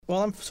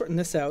while I'm sorting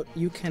this out,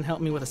 you can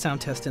help me with a sound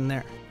test in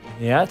there.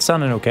 Yeah, it's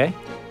sounding okay.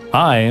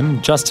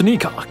 I'm Justin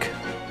Eacock.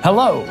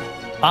 Hello.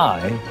 I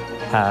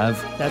have...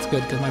 That's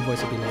good, because my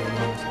voice will be lower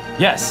than yours.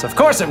 Yes, of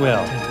course it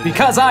will.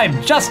 Because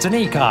I'm Justin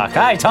Eacock.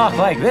 I talk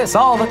like this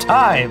all the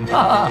time.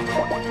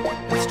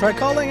 Let's try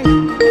calling.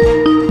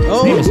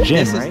 His name is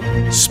Jim,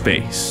 right?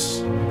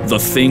 Space. The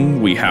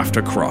thing we have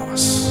to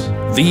cross.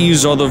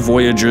 These are the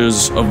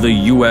voyages of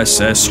the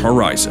USS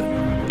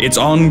Horizon. Its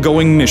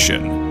ongoing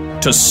mission: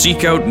 to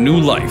seek out new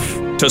life,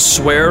 to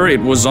swear it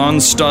was on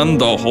stun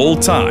the whole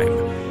time,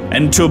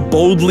 and to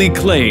boldly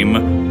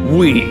claim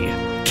we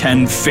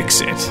can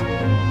fix it.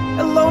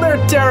 Hello there,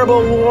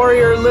 Terrible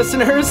Warrior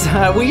listeners.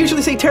 We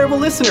usually say terrible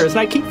listeners, and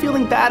I keep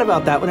feeling bad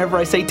about that whenever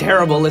I say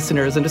terrible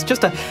listeners, and it's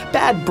just a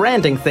bad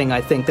branding thing,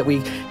 I think, that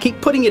we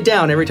keep putting it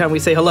down every time we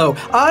say hello.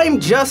 I'm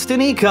Justin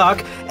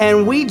Eacock,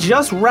 and we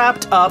just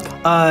wrapped up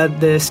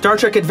the Star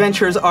Trek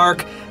Adventures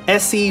arc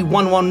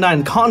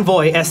SE-119,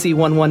 Convoy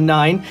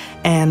SE-119,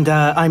 and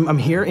I'm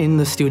here in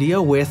the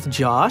studio with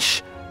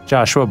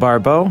Joshua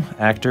Barbeau,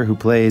 actor who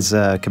plays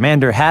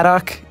Commander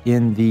Haddock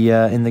in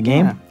the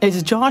game. Yeah.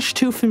 Is Josh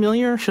too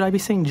familiar? Should I be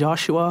saying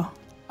Joshua?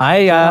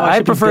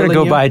 I prefer to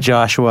go by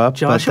Joshua,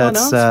 but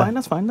that's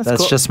fine. That's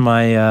cool. Just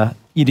my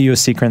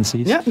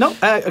idiosyncrasies. Yeah, no,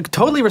 I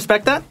totally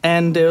respect that,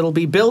 and it'll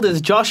be billed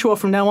as Joshua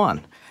from now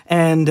on.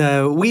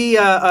 And we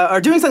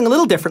are doing something a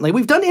little differently.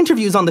 We've done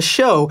interviews on the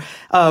show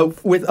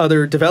with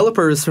other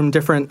developers from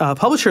different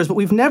publishers, but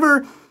we've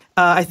never...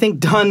 I think,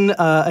 done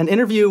an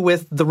interview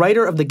with the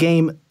writer of the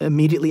game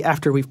immediately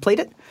after we've played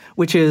it,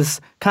 which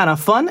is kind of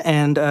fun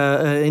and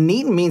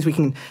neat, and means we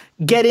can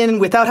get in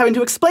without having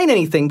to explain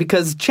anything,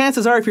 because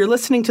chances are if you're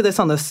listening to this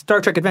on the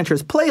Star Trek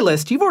Adventures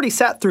playlist, you've already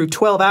sat through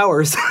 12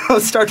 hours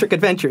of Star Trek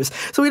Adventures,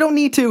 so we don't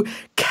need to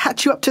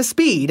catch you up to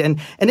speed. And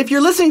if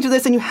you're listening to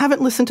this and you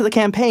haven't listened to the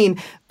campaign,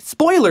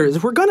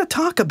 spoilers, we're going to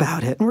talk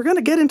about it, and we're going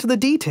to get into the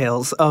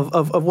details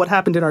of what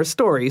happened in our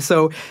story.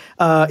 So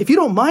if you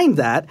don't mind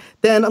that,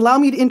 then allow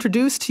me to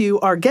introduce to you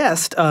our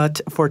guest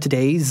for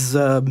today's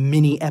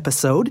mini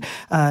episode.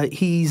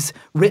 He's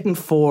written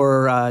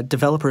for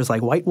developers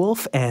like White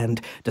Wolf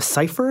and Decipher.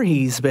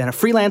 He's been a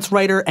freelance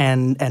writer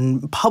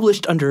and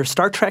published under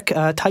Star Trek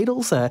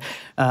titles.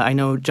 I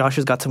know Josh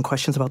has got some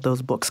questions about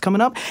those books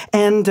coming up.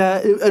 And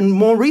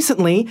more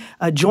recently,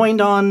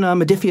 joined on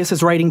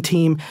Modiphius' writing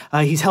team.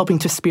 He's helping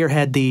to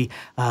spearhead the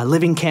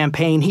Living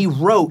campaign. He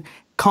wrote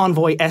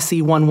Convoy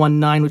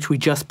SE-119, which we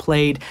just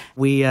played.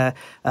 We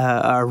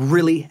are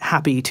really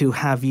happy to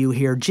have you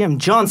here. Jim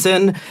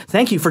Johnson,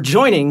 thank you for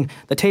joining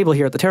the table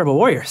here at the Terrible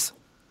Warriors.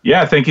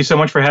 Yeah, thank you so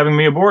much for having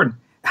me aboard.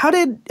 How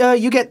did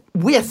you get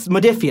with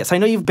Modiphius? I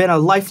know you've been a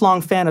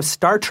lifelong fan of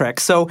Star Trek,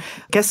 so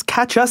I guess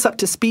catch us up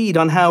to speed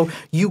on how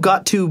you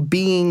got to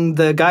being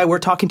the guy we're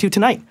talking to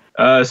tonight.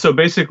 So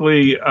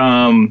basically,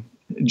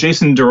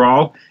 Jason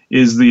Dural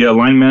is the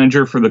line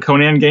manager for the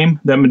Conan game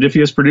that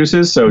Modiphius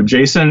produces. So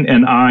Jason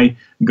and I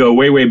go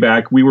way, way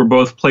back. We were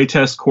both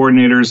playtest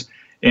coordinators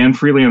and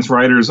freelance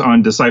writers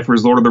on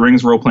Decipher's Lord of the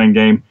Rings role-playing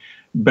game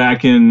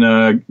back in,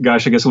 I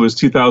guess it was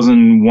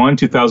 2001,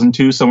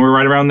 2002, somewhere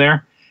right around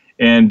there.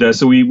 And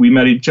so we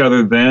met each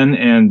other then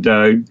and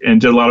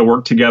did a lot of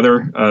work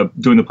together,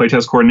 doing the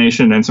playtest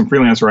coordination and some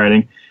freelance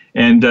writing,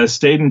 and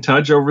stayed in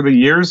touch over the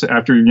years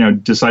after,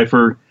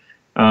 Decipher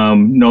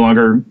no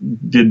longer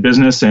did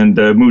business and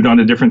moved on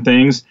to different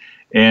things.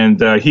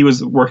 And he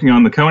was working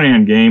on the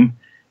Conan game.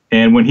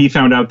 And when he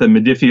found out that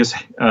Modiphius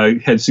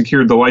had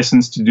secured the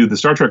license to do the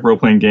Star Trek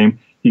role-playing game,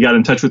 he got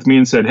in touch with me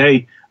and said,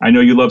 "Hey, I know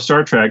you love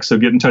Star Trek, so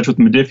get in touch with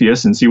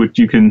Modiphius and see if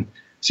you can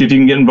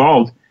get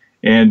involved."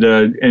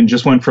 And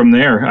just went from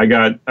there. I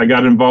got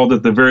involved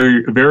at the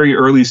very, very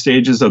early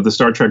stages of the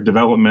Star Trek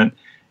development,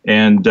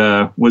 and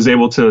was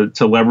able to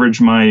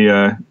leverage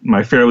my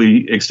my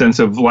fairly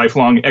extensive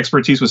lifelong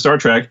expertise with Star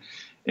Trek,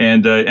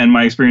 and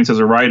my experience as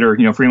a writer,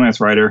 freelance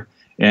writer,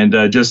 and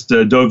just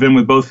dove in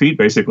with both feet,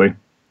 basically.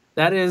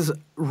 That is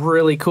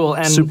really cool.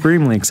 And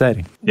supremely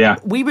exciting. Yeah.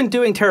 We've been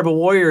doing Terrible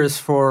Warriors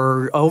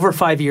for over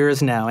 5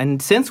 years now. And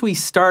since we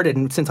started,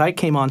 and since I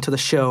came onto the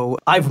show,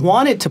 I've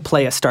wanted to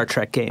play a Star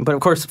Trek game. But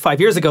of course, 5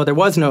 years ago, there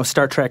was no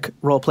Star Trek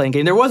role-playing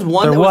game. There was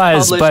one that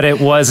was published. But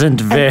it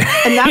wasn't very...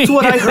 And that's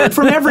what I heard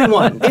from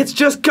everyone. It's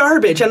just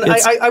garbage. And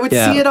I would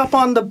see it up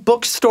on the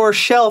bookstore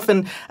shelf,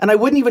 and I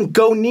wouldn't even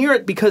go near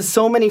it because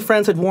so many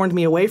friends had warned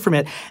me away from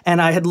it.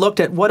 And I had looked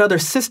at what other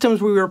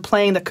systems we were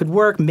playing that could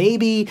work.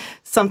 Maybe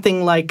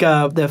something like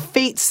the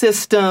Fate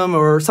system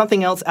or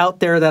something else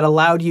out there that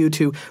allowed you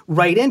to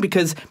write in,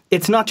 because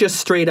it's not just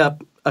straight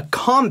up a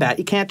combat.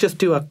 You can't just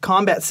do a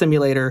combat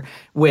simulator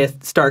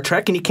with Star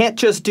Trek, and you can't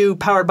just do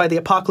Powered by the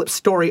Apocalypse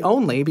story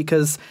only,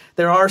 because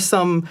there are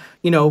some,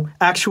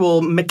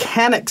 actual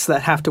mechanics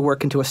that have to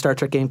work into a Star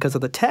Trek game because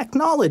of the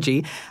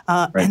technology.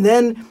 Right.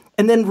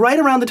 And then right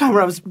around the time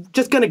where I was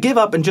just going to give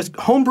up and just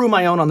homebrew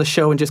my own on the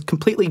show and just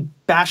completely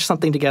bash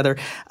something together,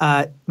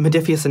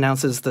 Modiphius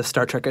announces the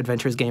Star Trek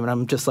Adventures game, and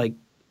I'm just like,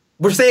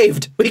 we're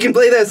saved. We can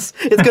play this.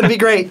 It's going to be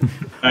great.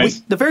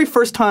 Nice. The very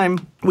first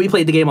time we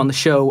played the game on the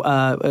show,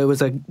 it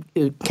was a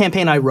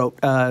campaign I wrote.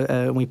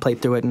 And we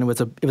played through it, and it was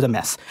a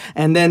mess.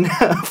 And then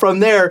from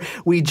there,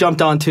 we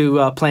jumped on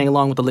to playing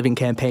along with the living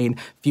campaign.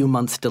 A few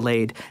months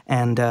delayed,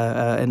 and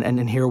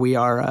here we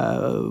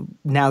are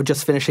now,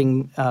 just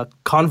finishing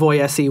Convoy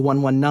SE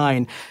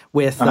 119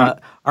 with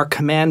our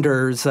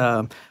commander's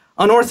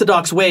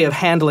unorthodox way of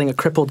handling a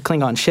crippled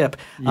Klingon ship.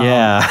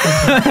 Yeah.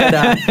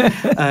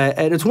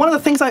 And it's one of the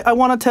things I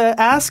wanted to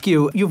ask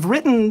you. You've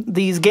written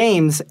these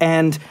games,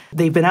 and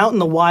they've been out in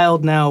the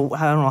wild now.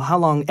 I don't know how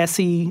long.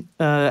 SE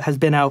has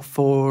been out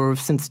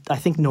since, I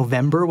think,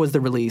 November was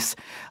the release.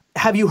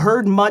 Have you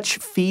heard much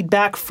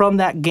feedback from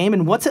that game?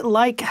 And what's it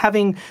like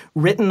having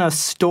written a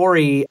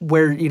story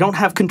where you don't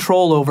have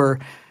control over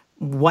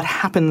what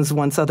happens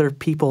once other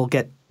people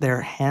get their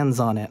hands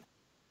on it?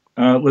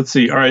 Let's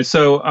see. All right.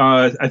 So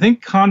I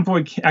think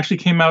Convoy actually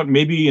came out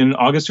maybe in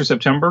August or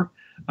September.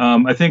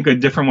 I think a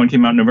different one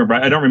came out in November.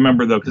 I don't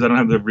remember, though, because I don't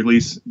have the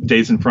release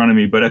dates in front of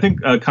me. But I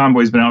think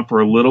Convoy's been out for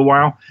a little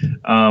while.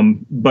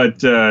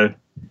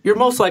 You're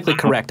most likely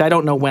correct. I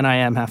don't know when I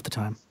am half the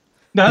time.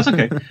 No, that's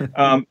okay.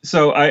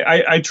 So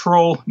I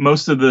troll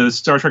most of the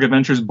Star Trek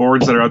Adventures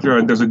boards that are out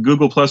there. There's a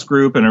Google Plus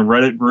group and a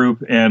Reddit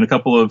group and a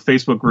couple of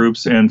Facebook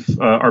groups and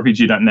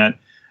RPG.net.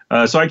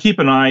 So I keep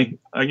an eye,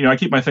 I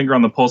keep my finger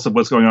on the pulse of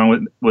what's going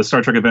on with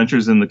Star Trek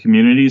Adventures in the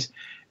communities.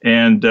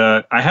 And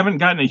I haven't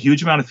gotten a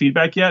huge amount of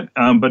feedback yet,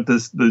 but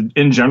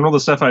in general, the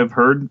stuff I've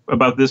heard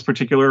about this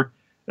particular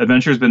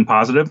adventure has been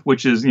positive,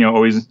 which is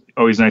always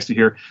nice to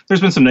hear.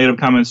 There's been some negative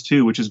comments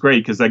too, which is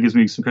great because that gives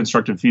me some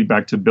constructive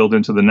feedback to build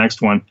into the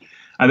next one.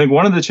 I think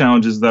one of the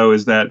challenges, though,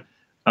 is that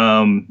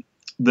the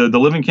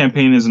living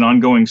campaign is an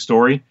ongoing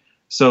story.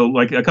 So,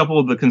 like, a couple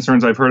of the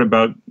concerns I've heard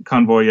about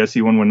Convoy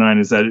SE119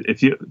 is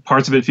that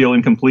parts of it feel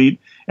incomplete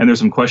and there's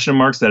some question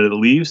marks that it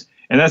leaves.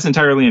 And that's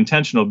entirely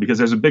intentional because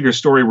there's a bigger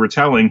story we're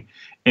telling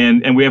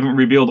and we haven't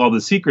revealed all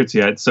the secrets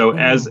yet. So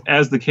as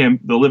the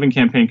living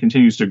campaign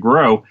continues to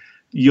grow,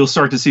 you'll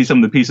start to see some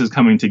of the pieces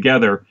coming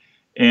together.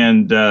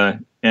 And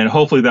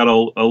hopefully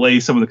that'll allay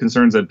some of the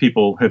concerns that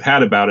people have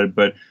had about it.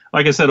 But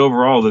like I said,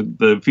 overall,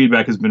 the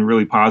feedback has been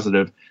really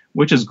positive,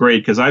 which is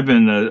great because I've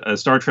been a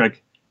Star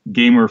Trek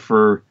gamer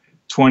for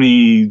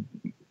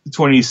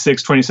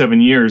 26,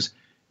 27 years.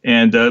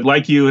 And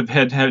like you, have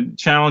had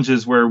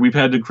challenges where we've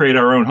had to create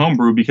our own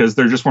homebrew because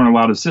there just weren't a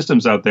lot of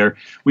systems out there.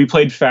 We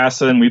played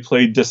FASA and we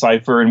played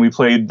Decipher and we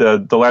played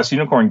the Last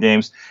Unicorn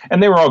games,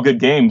 and they were all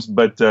good games,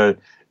 but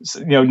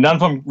none of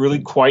them really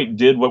quite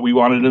did what we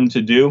wanted them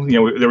to do.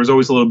 There was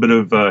always a little bit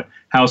of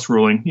house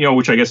ruling,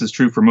 which I guess is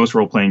true for most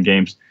role-playing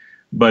games.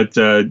 But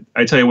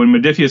I tell you, when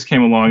Modiphius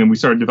came along and we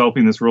started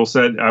developing this rule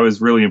set, I was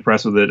really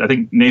impressed with it. I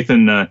think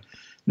Nathan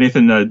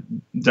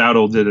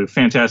Dowdle did a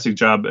fantastic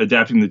job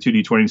adapting the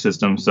 2D20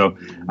 system. So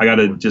I got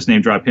to just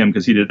name drop him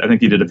because I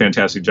think he did a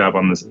fantastic job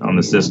on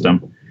the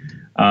system.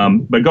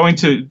 But going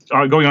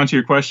on to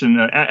your question,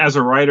 as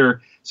a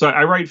writer, so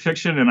I write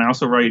fiction and I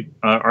also write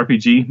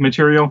RPG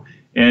material.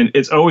 And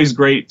it's always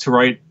great to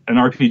write an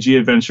RPG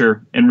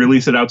adventure and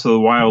release it out to the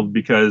wild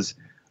because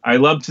I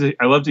love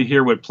to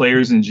hear what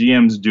players and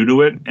GMs do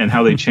to it and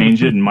how they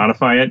change it and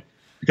modify it.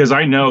 Because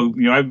I know,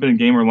 I've been a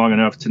gamer long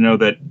enough to know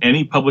that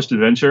any published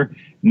adventure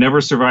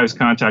never survives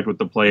contact with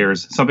the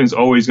players. Something's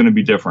always going to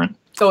be different.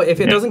 So if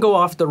it doesn't go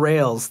off the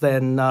rails,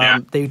 then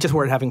they just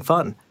weren't having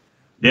fun.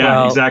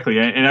 Yeah, exactly.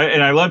 And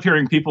I love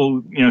hearing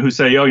people, who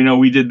say,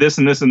 we did this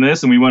and this and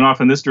this, and we went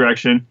off in this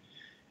direction.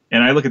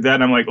 And I look at that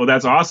and I'm like, well,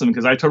 that's awesome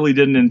because I totally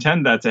didn't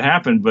intend that to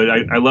happen. But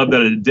I love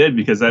that it did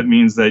because that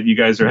means that you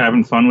guys are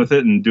having fun with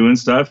it and doing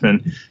stuff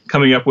and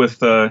coming up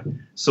with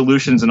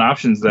solutions and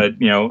options that,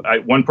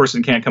 one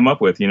person can't come up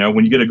with.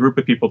 When you get a group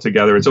of people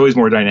together, it's always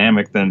more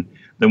dynamic than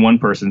one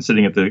person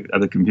sitting at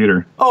the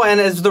computer. Oh,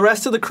 and as the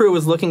rest of the crew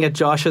is looking at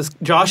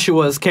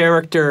Joshua's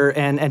character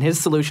and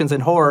his solutions in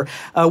horror,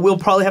 we'll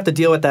probably have to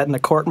deal with that in a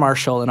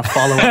court-martial in a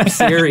follow-up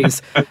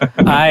series.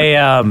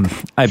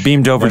 I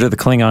beamed over to the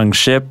Klingon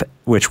ship,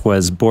 which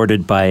was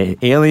boarded by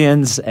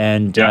aliens,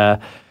 and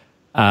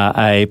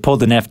I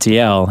pulled an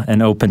FTL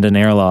and opened an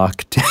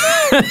airlock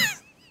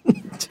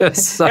to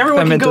suck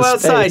Everyone them can into go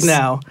outside space.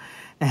 now.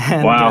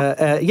 And, wow.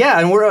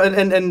 And we're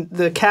and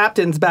the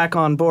captain's back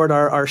on board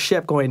our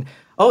ship, going,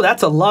 "Oh,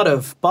 that's a lot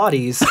of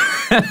bodies.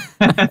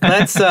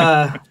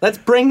 let's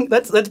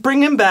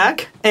bring him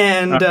back,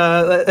 and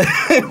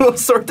we'll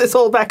sort this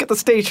all back at the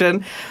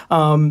station."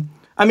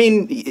 I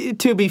mean,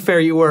 to be fair,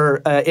 you were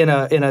in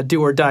a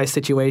do or die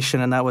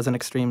situation, and that was an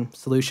extreme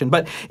solution.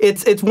 But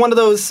it's one of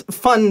those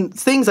fun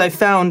things I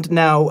found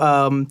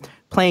now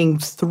playing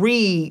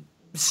 3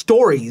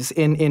 stories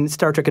in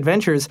Star Trek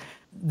Adventures.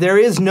 There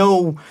is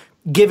no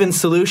given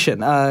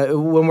solution.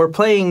 When we're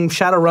playing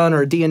Shadowrun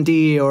or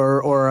D&D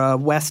or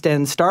West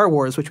End Star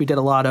Wars, which we did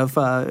a lot of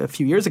a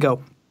few years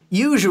ago,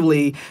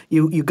 usually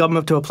you come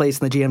up to a place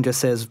and the GM just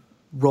says,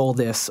 roll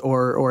this,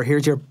 or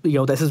here's your,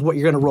 this is what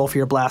you're going to roll for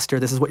your blaster,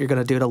 this is what you're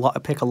going to do to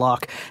pick a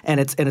lock, and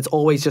it's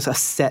always just a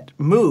set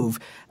move.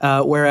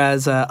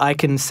 Whereas I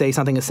can say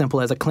something as simple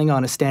as a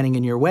Klingon is standing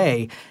in your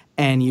way,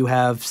 and you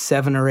have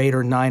 7 or 8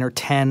 or 9 or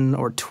 10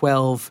 or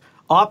 12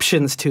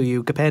 options to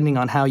you, depending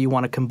on how you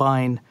want to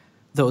combine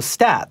those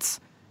stats.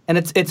 And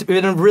it's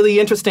been really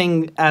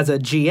interesting as a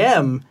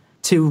GM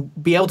to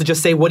be able to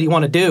just say, what do you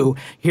want to do?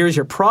 Here's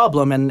your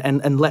problem,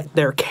 and let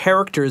their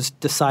characters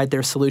decide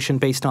their solution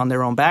based on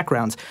their own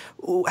backgrounds.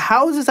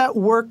 How does that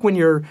work when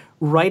you're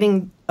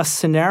writing a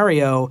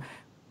scenario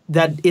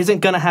that isn't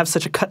going to have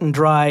such a cut and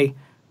dry,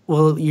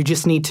 well, you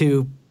just need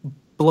to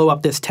blow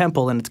up this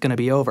temple and it's going to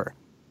be over?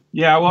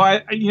 Yeah,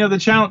 well,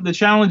 the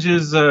challenge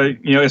is,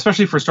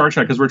 especially for Star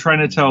Trek, because we're trying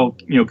to tell,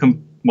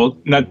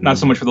 not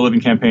so much for the Living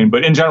Campaign,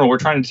 but in general, we're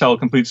trying to tell a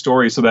complete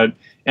story so that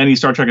any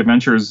Star Trek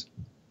adventure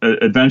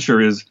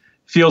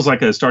feels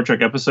like a Star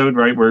Trek episode,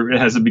 right, where it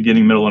has a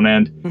beginning, middle, and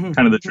end,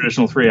 kind of the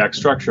traditional 3-act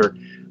structure.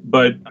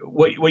 But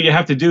what you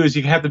have to do is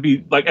you have to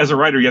be, like, as a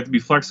writer, you have to be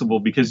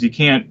flexible, because you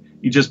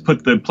just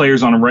put the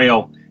players on a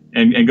rail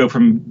and go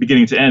from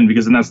beginning to end,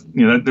 because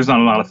then there's not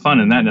a lot of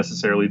fun in that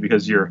necessarily,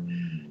 because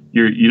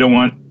you don't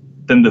want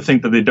them to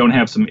think that they don't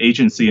have some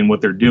agency in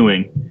what they're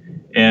doing,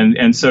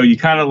 and so you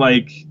kind of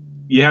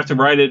you have to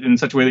write it in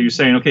such a way that you're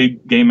saying, okay,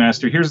 game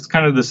master, here's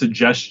kind of the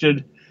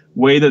suggested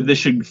way that this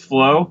should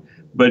flow.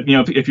 But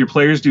if your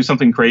players do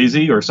something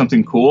crazy or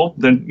something cool,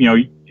 then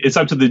it's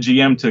up to the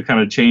GM to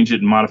kind of change it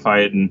and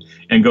modify it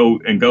and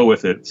go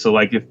with it. So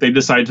like if they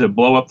decide to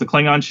blow up the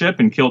Klingon ship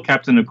and kill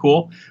Captain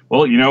Akul,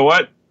 well, you know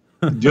what,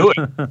 do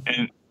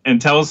it and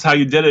tell us how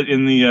you did it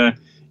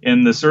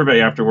in the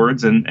survey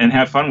afterwards, and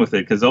have fun with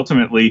it, because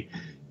ultimately,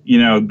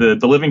 the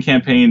Living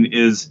Campaign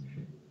is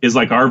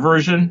like our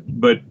version,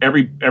 but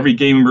every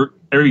game group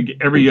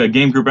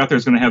out there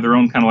is going to have their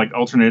own kind of like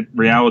alternate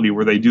reality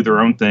where they do their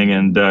own thing,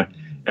 and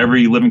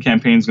every Living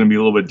Campaign is going to be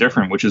a little bit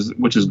different, which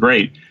is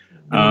great.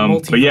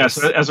 But yes,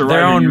 as a writer,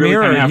 their own you really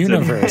mirror kind of have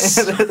universe.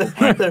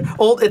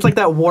 It's like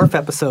that Worf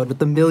episode with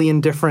the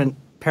million different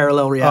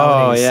parallel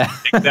realities. Oh yeah,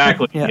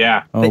 exactly.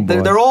 Yeah.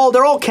 They're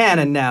all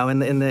canon now in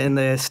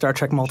the Star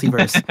Trek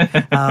multiverse.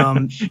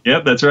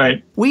 Yep, that's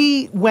right.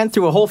 We went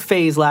through a whole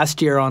phase last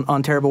year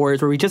on Terrible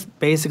Warriors where we just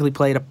basically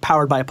played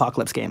Powered by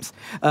Apocalypse games.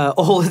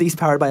 All of these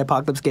Powered by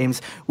Apocalypse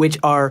games, which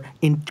are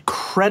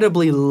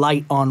incredibly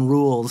light on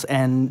rules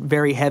and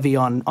very heavy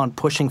on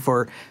pushing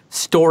for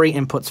story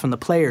inputs from the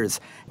players.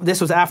 This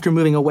was after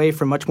moving away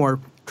from much more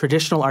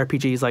traditional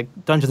RPGs like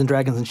Dungeons &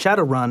 Dragons and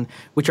Shadowrun,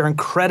 which are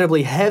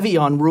incredibly heavy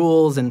on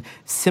rules and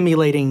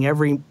simulating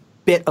every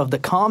bit of the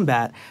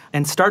combat.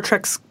 And Star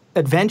Trek's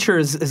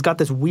Adventures has got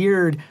this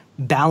weird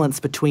balance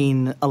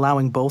between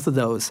allowing both of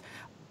those.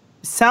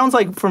 Sounds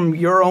like from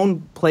your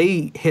own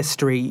play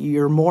history,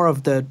 you're more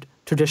of the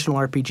traditional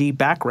RPG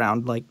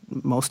background, like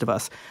most of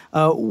us.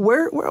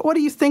 What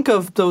do you think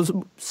of those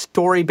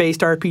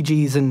story-based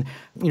RPGs, and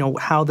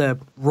how the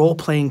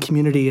role-playing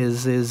community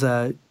is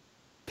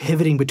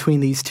pivoting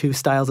between these two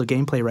styles of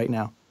gameplay right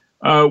now?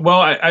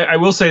 Well, I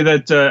will say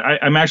that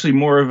I'm actually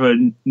more of a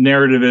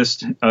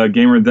narrativist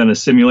gamer than a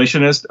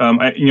simulationist.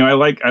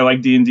 I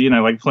like D&D, and I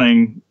like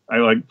playing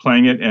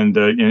it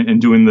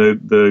and doing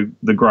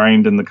the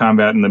grind and the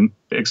combat and the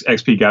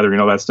XP gathering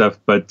and all that stuff.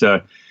 But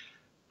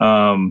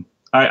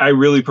I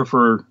really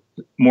prefer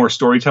more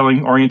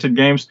storytelling oriented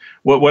games.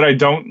 What I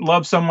don't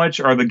love so much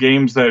are the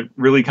games that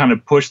really kind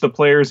of push the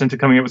players into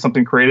coming up with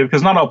something creative,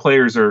 because not all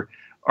players are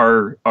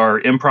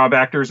improv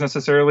actors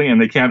necessarily,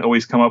 and they can't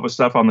always come up with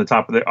stuff off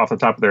the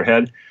top of their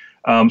head.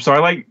 So I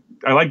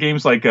like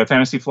games like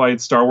Fantasy Flight,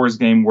 Star Wars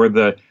game, where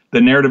the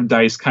narrative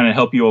dice kind of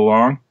help you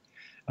along.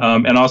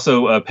 And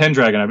also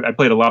Pendragon. I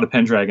played a lot of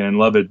Pendragon and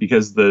love it,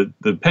 because the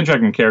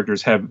Pendragon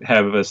characters have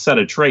a set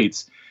of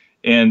traits,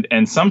 and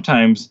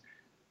sometimes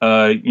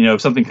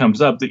if something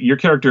comes up, that your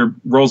character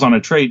rolls on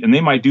a trait, and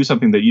they might do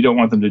something that you don't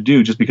want them to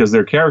do, just because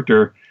their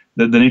character,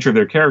 the nature of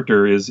their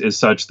character is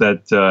such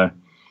that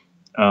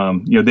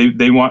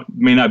they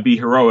may not be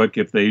heroic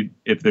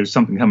if there's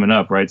something coming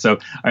up, right? So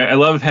I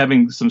love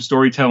having some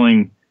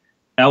storytelling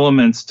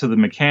elements to the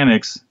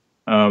mechanics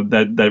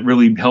that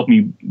really help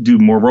me do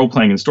more role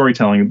playing and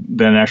storytelling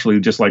than actually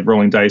just like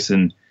rolling dice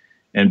and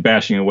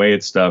bashing away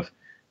at stuff.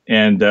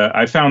 And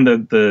I found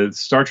that the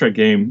Star Trek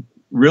game,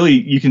 really,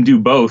 you can do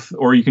both,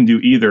 or you can do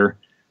either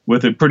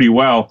with it pretty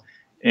well.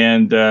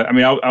 And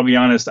I'll be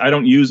honest, I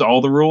don't use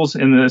all the rules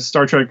in the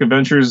Star Trek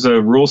Adventures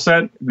rule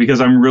set, because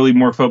I'm really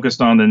more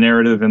focused on the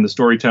narrative and the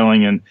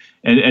storytelling,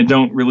 and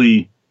don't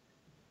really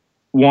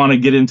want to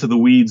get into the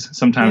weeds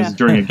sometimes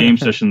during a game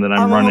session that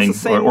I'm running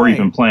or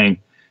even playing.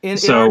 In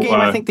our game,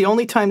 I think the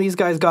only time these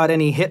guys got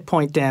any hit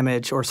point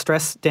damage or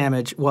stress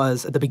damage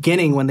was at the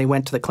beginning when they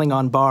went to the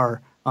Klingon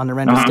bar on the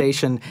Render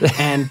station,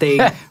 and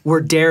they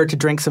were dared to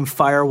drink some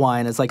fire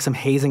wine as like some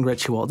hazing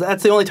ritual.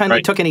 That's the only time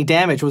they took any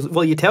damage.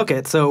 You took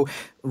it, so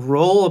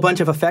roll a bunch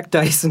of effect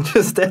dice, and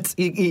just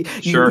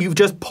you've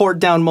just poured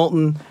down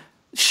molten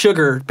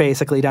sugar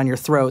basically down your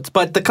throats.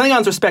 But the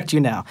Klingons respect you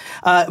now.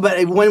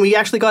 But when we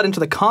actually got into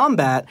the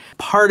combat,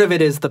 part of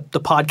it is the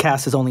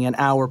podcast is only an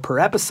hour per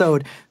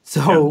episode,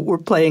 so we're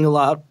playing a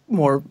lot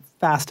more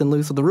fast and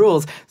loose with the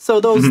rules. So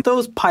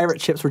those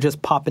pirate ships were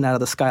just popping out of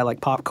the sky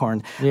like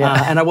popcorn.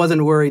 Yeah. And I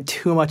wasn't worried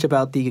too much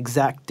about the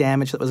exact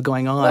damage that was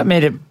going on.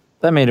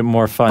 That made it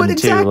more fun, But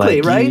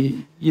exactly, too. right?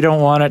 You don't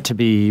want it to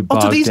be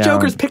bogged Also, these down.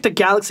 Jokers picked a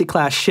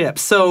Galaxy-class ship,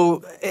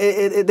 so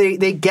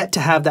they get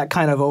to have that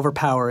kind of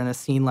overpower in a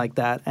scene like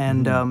that.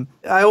 And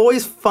I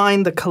always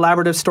find the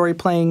collaborative story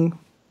playing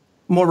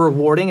more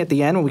rewarding at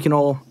the end when we can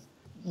all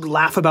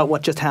laugh about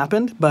what just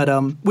happened. But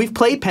we've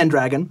played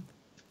Pendragon,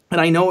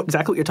 and I know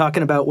exactly what you're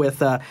talking about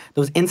with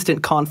those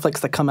instant conflicts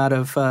that come out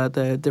of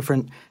the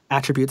different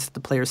attributes that the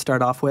players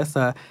start off with.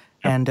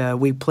 And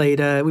we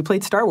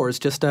played Star Wars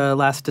just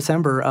last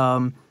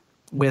December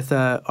with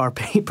our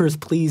Papers,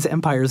 Please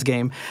Empires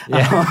game.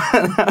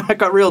 It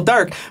got real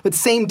dark. But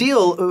same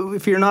deal,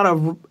 if you're not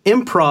an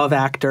improv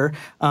actor,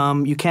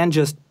 you can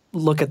just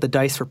look at the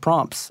dice for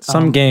prompts.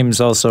 Some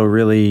games also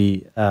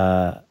really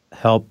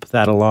help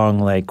that along.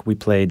 Like we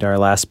played Our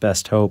Last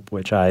Best Hope,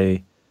 which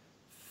I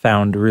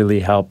found really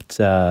helped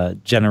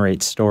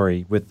generate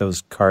story with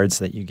those cards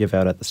that you give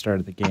out at the start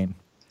of the game.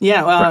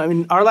 Yeah, well, I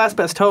mean, Our Last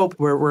Best Hope,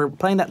 we're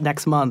playing that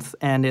next month,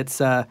 and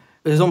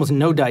there's almost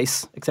no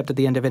dice except at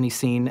the end of any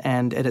scene,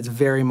 and it's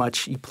very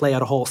much, you play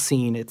out a whole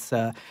scene. It's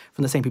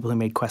from the same people who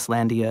made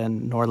Questlandia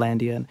and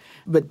Norlandia.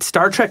 But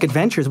Star Trek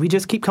Adventures, we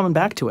just keep coming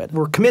back to it.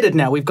 We're committed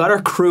now. We've got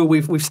our crew.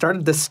 We've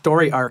started this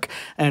story arc,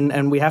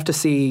 and we have to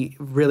see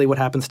really what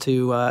happens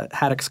to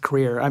Haddock's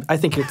career. I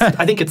think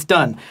it's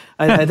done.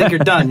 I think you're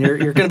done. You're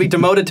going to be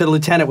demoted to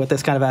lieutenant with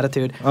this kind of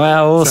attitude.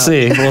 Well, we'll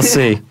see. We'll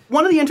see.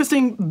 One of the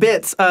interesting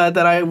bits that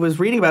I was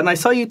reading about, and I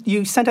saw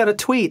you sent out a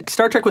tweet.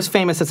 Star Trek was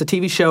famous as a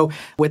TV show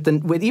with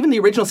even the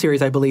original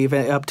series, I believe,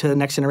 up to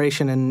Next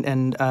Generation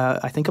and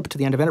I think up to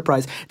the end of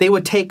Enterprise. They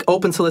would take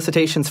open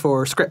solicitations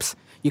for scripts.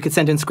 You could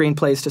send in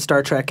screenplays to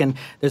Star Trek, and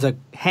there's a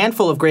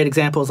handful of great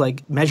examples,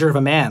 like Measure of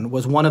a Man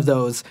was one of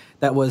those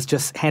that was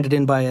just handed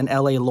in by an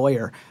LA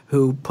lawyer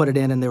who put it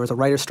in, and there was a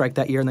writer's strike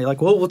that year, and they're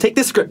like, well, we'll take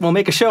this script, we'll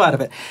make a show out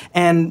of it.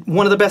 And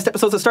one of the best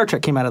episodes of Star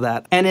Trek came out of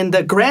that. And in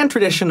the grand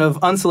tradition of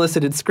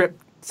unsolicited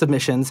script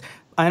submissions,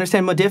 I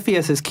understand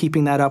Modiphius is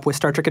keeping that up with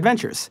Star Trek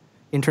Adventures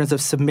in terms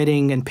of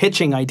submitting and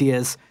pitching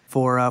ideas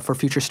for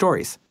future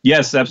stories.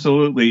 Yes,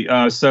 absolutely.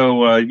 The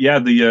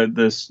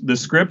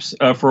scripts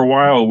for a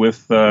while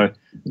with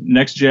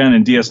Next Gen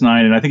and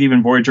DS9, and I think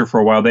even Voyager for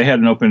a while, they had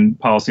an open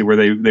policy where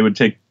they would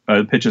take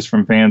pitches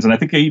from fans, and I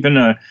think even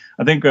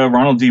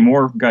Ronald D.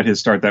 Moore got his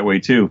start that way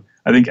too.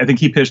 I think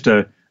he pitched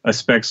a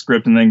spec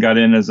script and then got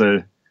in as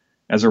a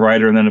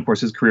writer, and then of course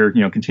his career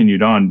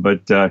continued on.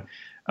 But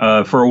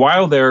for a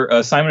while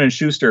there, Simon and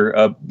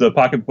Schuster, the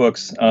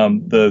pocketbooks,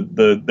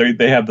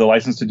 they have the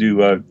license to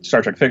do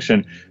Star Trek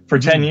fiction. For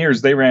 10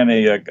 years, they ran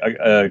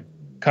a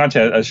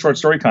contest, a short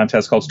story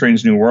contest called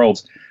Strange New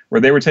Worlds,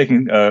 where they were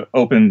taking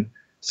open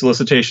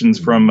solicitations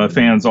from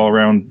fans all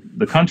around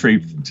the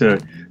country to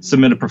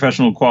submit a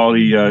professional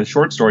quality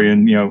short story,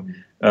 and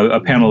a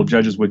panel of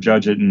judges would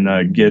judge it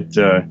and get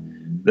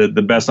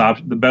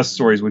the best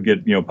stories would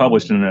get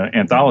published in an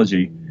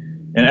anthology.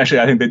 And actually,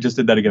 I think they just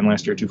did that again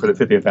last year, too, for the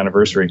 50th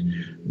anniversary.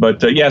 But,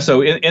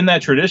 so in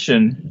that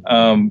tradition,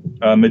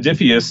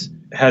 Modiphius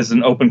has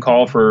an open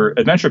call for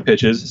adventure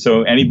pitches.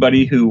 So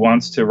anybody who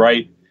wants to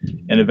write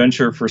an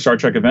adventure for Star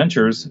Trek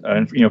Adventures,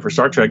 for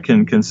Star Trek,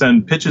 can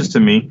send pitches to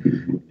me.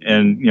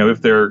 And,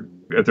 if they're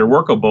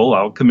workable,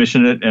 I'll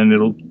commission it, and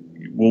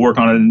we'll work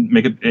on it and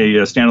make it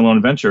a standalone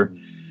adventure.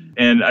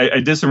 And I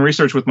did some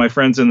research with my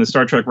friends in the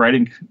Star Trek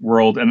writing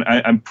world, and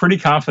I'm pretty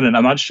confident,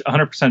 I'm not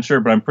 100% sure,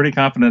 but I'm pretty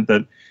confident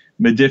that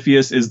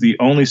Modiphius is the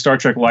only Star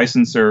Trek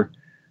licensor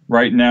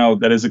right now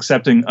that is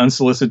accepting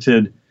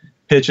unsolicited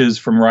pitches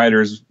from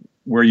writers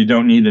where you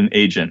don't need an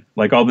agent.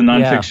 Like all the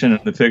nonfiction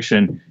and the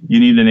fiction, you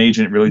need an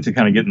agent really to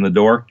kind of get in the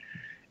door.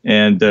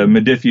 And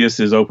Modiphius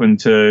is open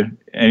to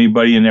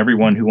anybody and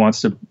everyone who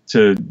wants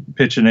to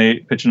pitch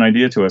an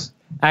idea to us.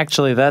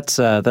 Actually, that's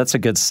a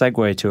good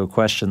segue to a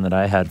question that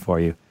I had for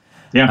you.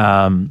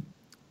 Yeah.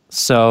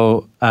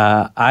 So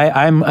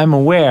I'm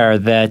aware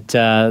that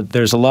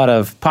there's a lot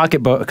of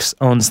Pocket Books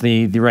owns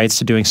the rights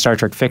to doing Star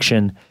Trek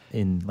fiction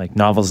in like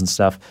novels and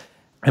stuff,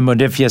 and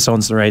Modiphius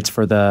owns the rights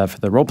for the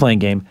role playing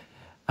game.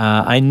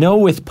 I know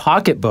with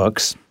Pocket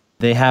Books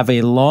they have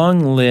a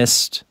long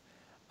list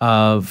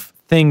of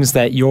things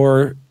that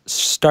your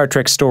Star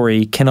Trek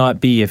story cannot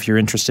be if you're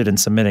interested in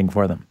submitting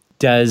for them.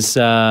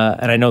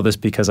 And I know this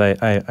because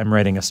I'm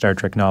writing a Star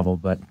Trek novel,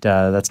 but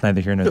that's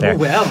neither here nor there.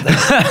 Well,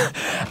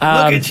 look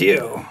at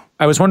you.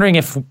 I was wondering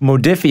if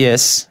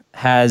Modiphius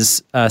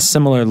has a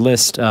similar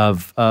list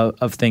of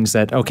things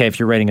that, okay, if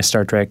you're writing a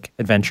Star Trek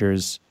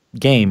Adventures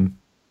game,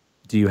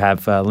 do you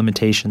have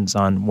limitations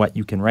on what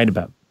you can write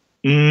about?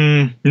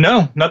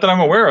 No, not that I'm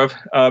aware of.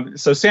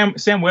 So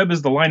Sam Webb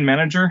is the line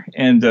manager,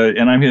 and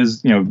I'm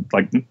his.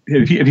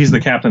 If he's the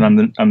captain,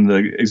 I'm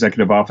the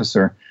executive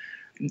officer.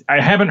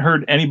 I haven't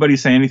heard anybody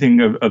say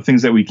anything of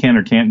things that we can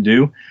or can't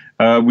do.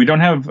 We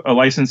don't have a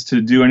license to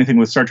do anything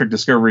with Star Trek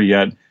Discovery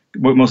yet,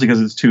 mostly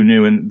because it's too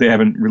new, and they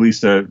haven't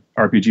released a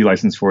RPG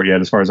license for it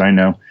yet, as far as I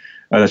know.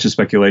 That's just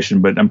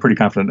speculation, but I'm pretty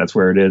confident that's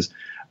where it is.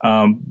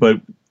 But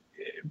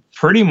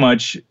pretty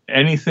much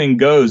anything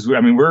goes.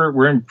 I mean,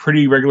 we're in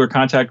pretty regular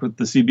contact with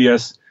the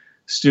CBS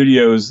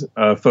Studios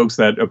folks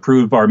that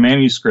approve our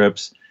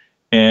manuscripts.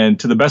 And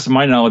to the best of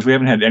my knowledge, we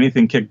haven't had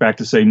anything kicked back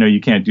to say, no, you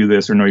can't do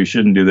this, or no, you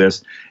shouldn't do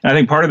this. And I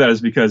think part of that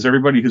is because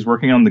everybody who's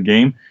working on the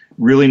game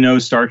really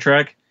knows Star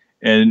Trek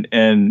and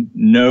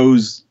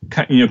knows,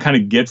 kind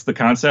of gets the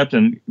concept.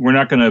 And we're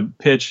not going to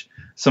pitch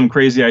some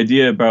crazy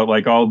idea about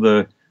like all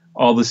the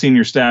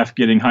senior staff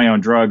getting high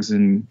on drugs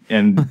and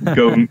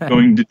going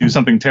to do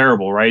something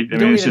terrible, right? I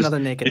mean, it's just,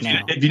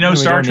 if you know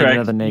Star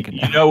Trek,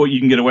 you know what you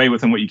can get away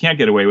with and what you can't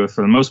get away with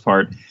for the most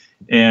part.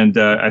 And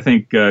I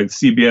think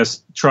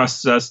CBS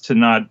trusts us to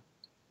not,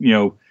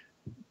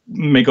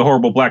 make a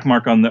horrible black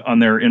mark on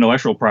their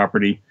intellectual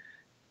property.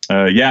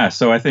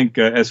 So I think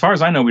as far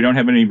as I know, we don't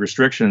have any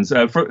restrictions.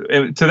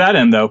 To that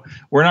end, though,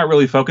 we're not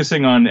really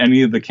focusing on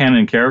any of the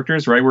canon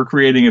characters, right? We're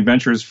creating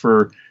adventures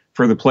for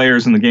the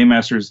players and the game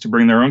masters to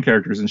bring their own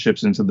characters and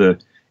ships into the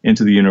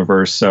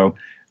universe. So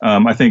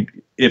I think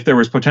if there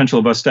was potential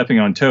of us stepping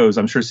on toes,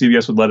 I'm sure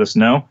CBS would let us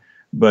know.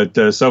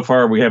 But so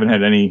far, we haven't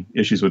had any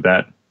issues with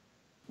that.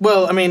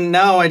 Well, I mean,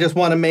 now I just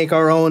want to make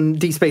our own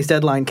Deep Space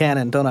Deadline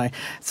canon, don't I?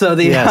 So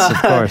yes,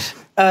 of course.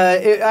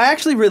 I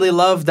actually really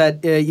love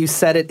that you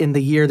said it in the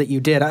year that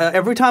you did.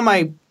 Every time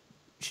I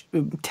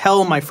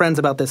tell my friends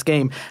about this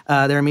game,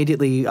 they're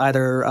immediately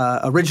either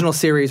original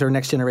series or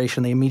Next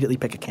Generation. They immediately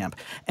pick a camp,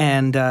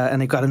 and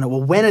they've got to know,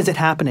 well, when is it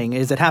happening?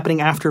 Is it happening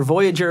after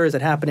Voyager? Is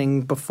it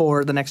happening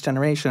before the Next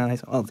Generation? And I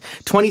said,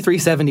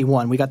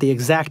 2371. We got the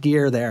exact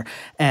year there,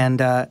 and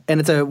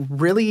it's a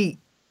really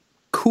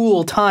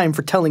cool time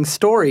for telling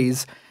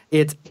stories.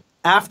 It's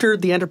after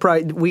the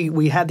Enterprise,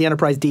 we had the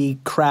Enterprise D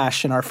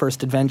crash in our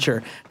first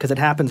adventure because it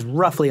happens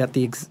roughly at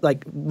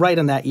right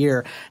in that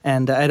year,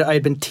 and I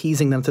had been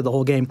teasing them through the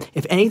whole game.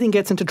 If anything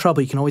gets into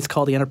trouble, you can always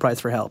call the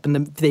Enterprise for help, and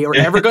if they were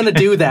ever going to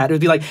do that, it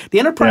would be like the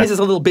Enterprise is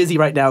a little busy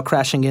right now,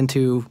 crashing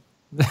into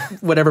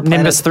whatever planet.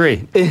 Nimbus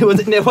 3.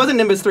 It wasn't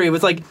Nimbus 3. It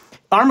was like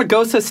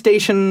Armagosa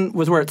Station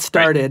was where it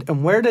started,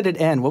 and where did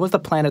it end? What was the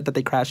planet that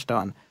they crashed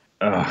on?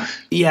 To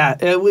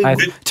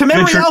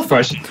Memory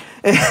Alpha.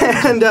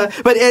 And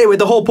but anyway,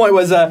 the whole point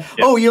was,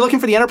 oh, you're looking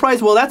for the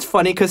Enterprise? Well, that's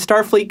funny because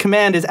Starfleet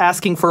Command is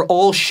asking for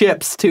all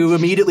ships to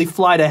immediately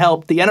fly to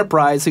help the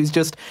Enterprise, who's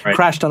just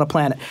crashed on a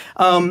planet.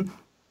 And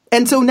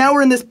so now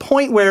we're in this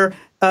point where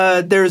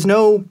there's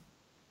no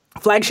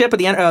flagship at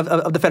the end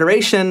of the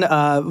Federation.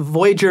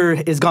 Voyager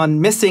is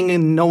gone missing,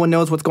 and no one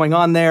knows what's going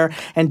on there.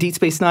 And Deep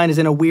Space Nine is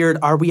in a weird,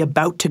 are we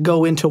about to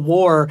go into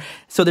war?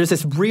 So there's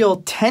this real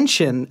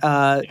tension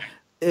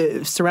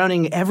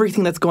surrounding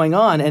everything that's going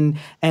on, and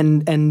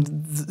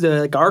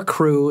our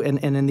crew and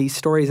in these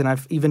stories, and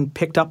I've even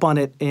picked up on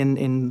it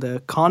in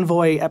the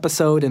Convoy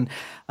episode,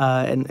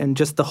 and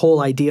just the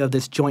whole idea of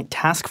this joint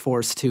task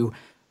force to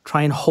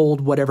try and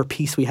hold whatever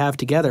piece we have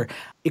together.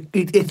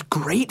 It's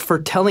great for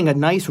telling a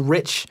nice,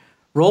 rich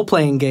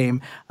role-playing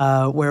game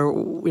where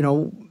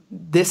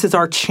this is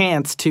our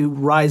chance to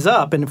rise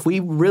up, and if we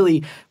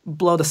really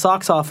blow the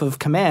socks off of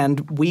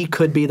Command, we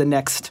could be the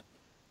next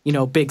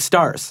big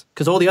stars,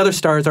 because all the other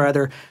stars are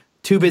either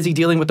too busy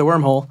dealing with the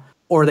wormhole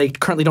or they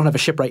currently don't have a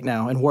ship right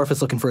now, and Worf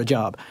is looking for a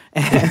job.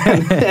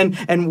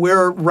 And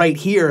we're right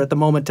here at the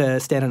moment to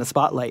stand in a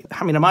spotlight.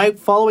 I mean, am I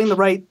following the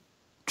right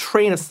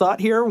train of thought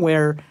here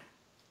where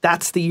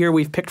that's the year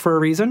we've picked for a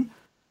reason?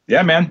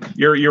 Yeah, man,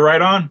 you're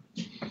right on.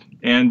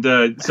 And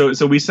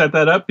so we set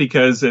that up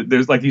because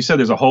there's, like you said,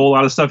 there's a whole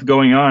lot of stuff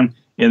going on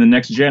in the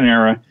Next Gen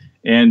era.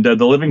 And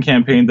the Living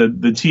Campaign, the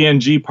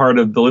TNG part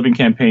of the Living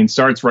Campaign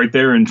starts right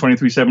there in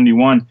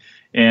 2371.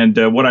 And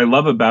what I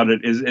love about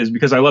it is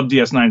because I love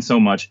DS9 so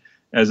much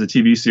as a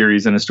TV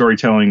series and a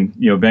storytelling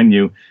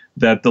venue,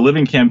 that the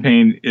Living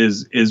Campaign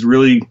is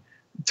really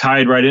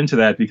tied right into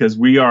that, because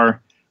we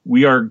are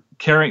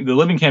carrying the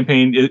Living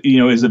Campaign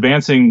is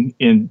advancing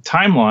in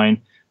timeline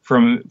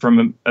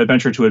from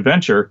adventure to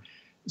adventure.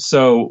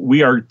 So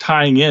we are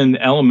tying in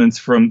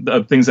elements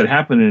of things that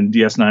happen in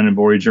DS9 and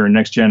Voyager and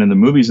Next Gen and the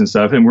movies and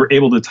stuff, and we're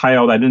able to tie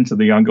all that into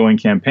the ongoing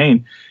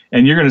campaign.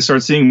 And you're going to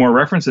start seeing more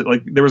references.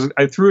 Like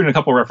I threw in a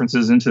couple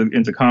references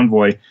into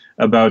Convoy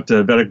about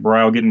Vedic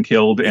Bareil getting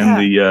killed and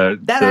the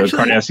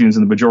Cardassians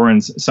and the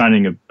Bajorans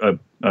signing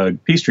a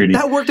peace treaty.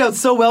 That worked out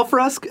so well for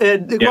us.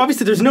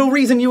 Obviously, there's no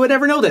reason you would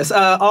ever know this.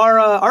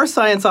 Our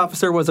science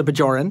officer was a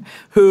Bajoran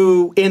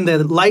who, in the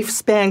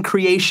lifespan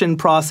creation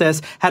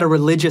process, had a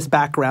religious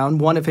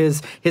background. One of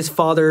his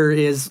father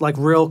is like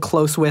real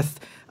close with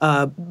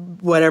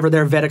whatever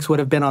their Vedics would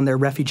have been on their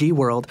refugee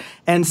world.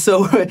 And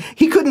so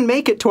he couldn't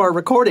make it to our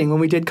recording when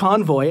we did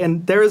Convoy.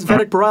 And there is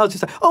Vedic Bareil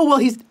just like, oh, well,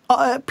 he's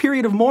a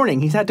period of mourning.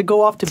 He's had to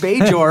go off to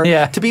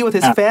Bajor to be with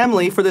his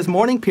family for this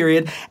mourning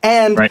period.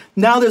 And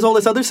now there's all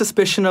this other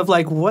suspicion of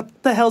like,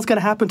 what the hell's going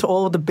to happen to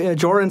all of the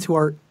Bajorans who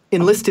are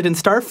enlisted in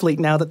Starfleet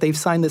now that they've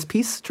signed this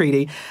peace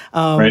treaty?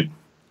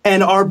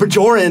 And our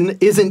Bajoran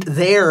isn't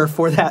there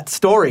for that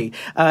story.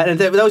 And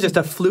that was just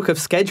a fluke of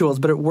schedules,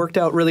 but it worked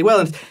out really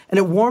well. And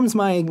it warms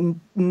my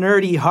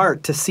nerdy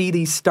heart to see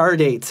these star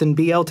dates and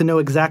be able to know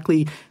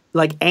exactly,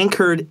 like,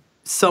 anchored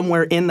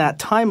somewhere in that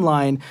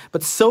timeline,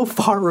 but so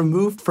far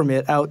removed from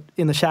it out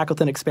in the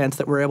Shackleton Expanse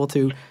that we're able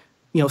to,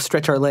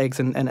 stretch our legs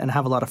and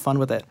have a lot of fun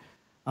with it.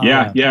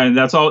 Yeah, and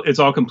that's all. It's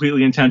all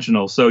completely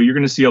intentional. So you're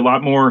going to see a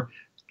lot more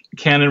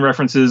canon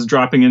references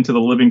dropping into the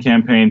Living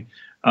campaign,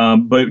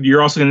 but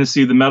you're also going to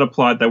see the meta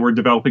plot that we're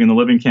developing in the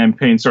Living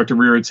campaign start to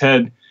rear its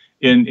head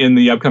in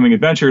the upcoming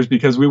adventures,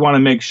 because we want to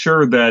make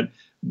sure that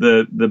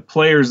the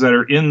players that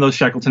are in the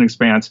Shackleton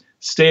Expanse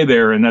stay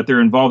there and that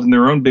they're involved in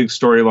their own big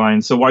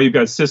storyline. So while you've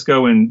got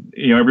Cisco and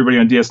everybody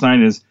on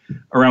DS9 is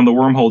around the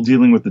wormhole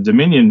dealing with the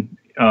Dominion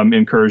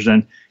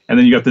incursion, and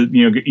then you got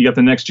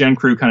the next gen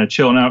crew kind of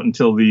chilling out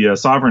until the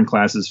Sovereign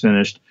class is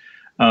finished.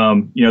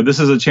 This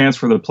is a chance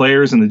for the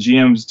players and the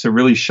GMs to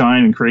really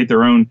shine and create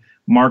their own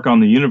mark on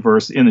the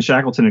universe in the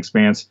Shackleton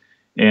Expanse,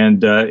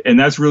 and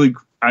that's really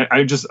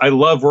I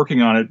love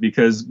working on it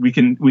because we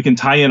can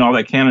tie in all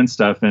that canon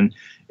stuff and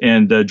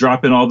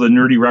drop in all the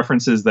nerdy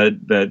references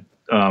that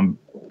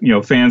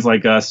fans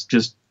like us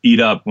just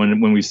eat up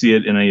when we see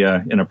it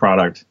in a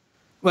product.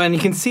 Well, and you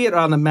can see it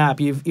on the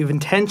map. You've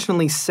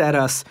intentionally set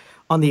us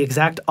on the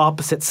exact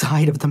opposite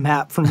side of the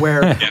map from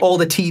where all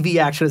the TV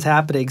action is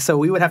happening. So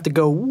we would have to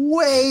go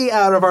way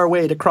out of our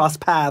way to cross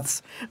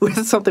paths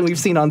with something we've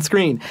seen on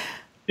screen.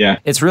 Yeah,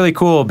 it's really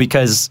cool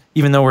because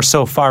even though we're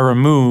so far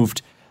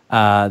removed,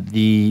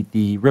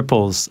 the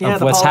ripples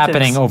of what's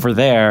happening over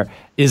there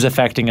is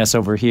affecting us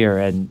over here,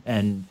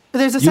 and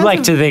you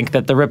like to think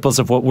that the ripples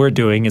of what we're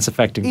doing is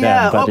affecting them.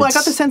 Yeah, I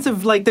got the sense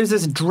of there's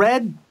this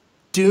dread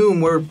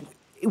doom where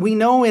we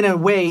know in a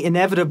way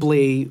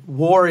inevitably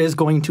war is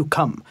going to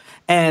come,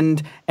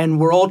 and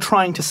we're all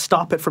trying to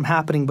stop it from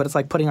happening, but it's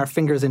like putting our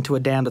fingers into a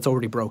dam that's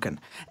already broken.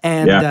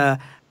 And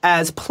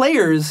as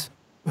players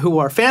who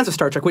are fans of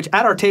Star Trek, which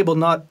at our table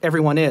not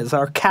everyone is.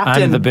 Our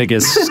captain... I'm the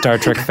biggest Star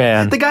Trek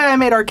fan. The guy I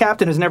made our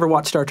captain has never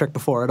watched Star Trek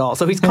before at all.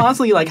 So he's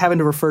constantly having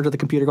to refer to the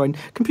computer going,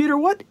 "Computer,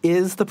 what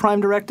is the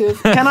Prime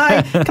Directive? Can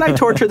I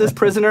torture this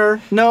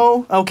prisoner?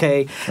 No?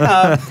 Okay."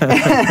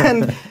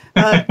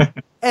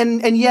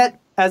 And yet,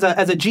 as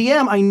a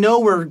GM, I know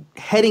we're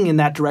heading in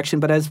that direction,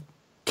 but as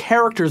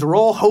characters, we're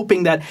all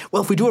hoping that,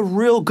 well, if we do a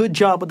real good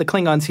job with the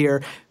Klingons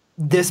here,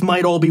 this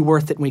might all be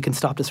worth it and we can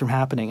stop this from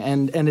happening.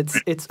 And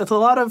it's a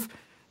lot of...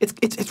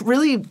 It's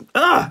really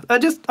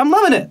I'm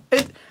loving it.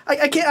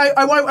 I can't.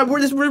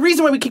 There's a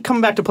reason why we keep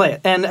coming back to play it.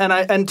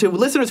 And to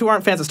listeners who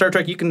aren't fans of Star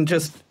Trek, you can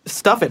just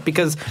stuff it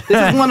because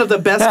this is one of the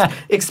best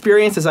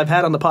experiences I've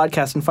had on the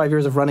podcast in 5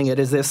 years of running it.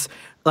 Is this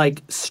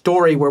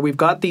story where we've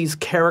got these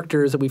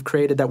characters that we've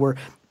created that we're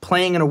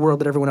playing in a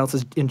world that everyone else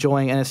is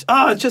enjoying, and it's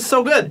just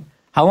so good.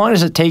 How long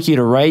does it take you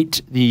to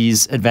write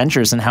these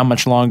adventures, and how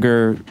much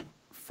longer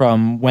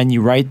from when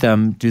you write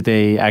them do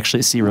they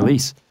actually see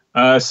release?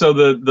 So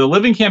the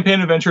Living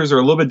Campaign adventures are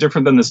a little bit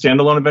different than the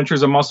standalone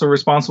adventures I'm also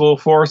responsible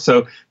for.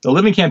 So the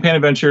Living Campaign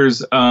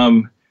adventures, for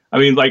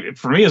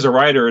me as a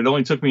writer, it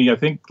only took me, I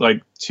think,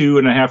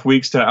 2.5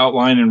 weeks to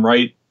outline and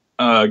write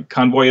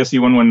Convoy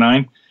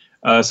SE-119.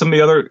 Some of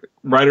the other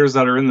writers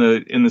that are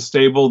in the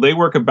stable, they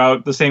work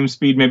about the same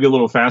speed, maybe a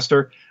little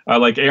faster.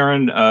 Like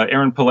Aaron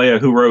Pelea,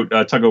 who wrote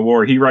Tug of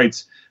War, he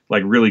writes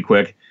really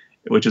quick,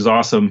 which is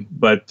awesome.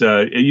 But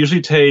it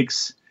usually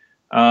takes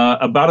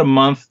about a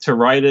month to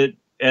write it,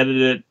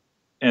 edit it,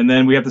 and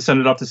then we have to send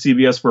it off to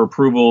CBS for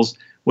approvals,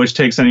 which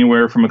takes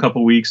anywhere from a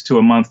couple weeks to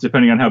a month,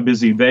 depending on how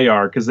busy they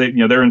are, because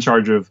they're in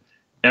charge of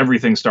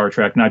everything Star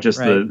Trek, not just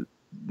the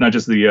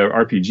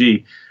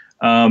RPG.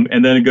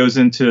 And then it goes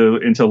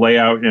into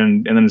layout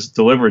and then it's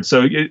delivered.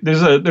 So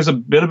there's a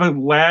bit of a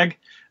lag.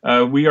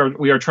 We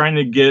are trying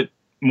to get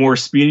more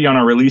speedy on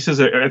our releases.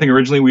 I think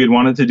originally we had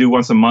wanted to do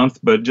once a month,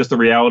 but just the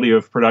reality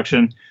of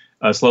production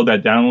slowed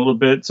that down a little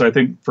bit. So I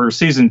think for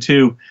season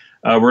 2,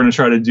 we're going to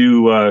try to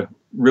do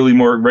really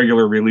more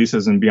regular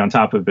releases and be on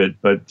top of it.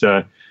 But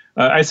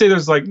I say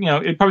there's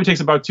it probably takes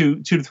about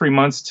 2 to 3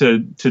 months to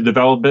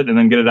develop it and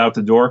then get it out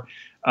the door.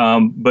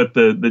 But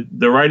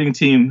the writing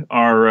team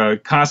are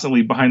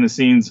constantly behind the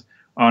scenes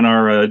on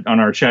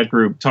our chat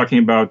group talking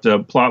about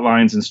plot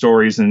lines and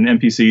stories and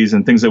NPCs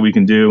and things that we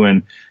can do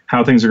and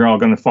how things are all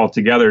going to fall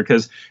together.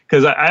 Because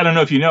I don't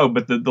know if you know,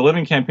 but the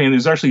Living Campaign,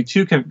 there's actually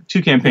two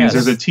campaigns. Yes,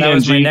 there's a TNG that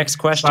was my next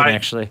question,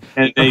 actually.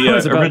 And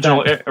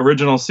a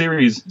original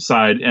series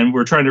side, and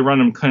we're trying to run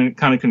them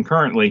kind of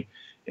concurrently.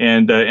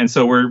 And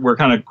so we're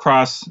kind of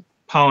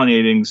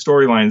cross-pollinating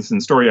storylines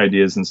and story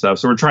ideas and stuff.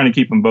 So we're trying to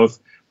keep them both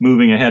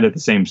moving ahead at the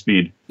same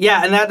speed.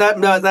 Yeah, and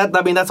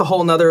that's a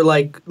whole nother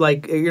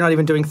you're not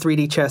even doing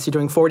 3D chess, you're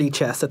doing 4D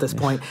chess at this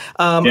point.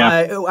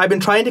 I've been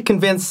trying to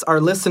convince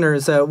our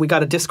listeners. We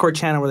got a Discord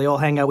channel where they all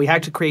hang out. We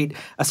had to create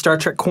a Star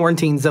Trek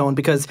quarantine zone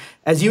because,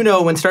 as you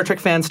know, when Star Trek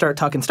fans start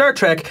talking Star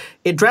Trek,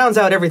 it drowns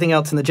out everything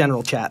else in the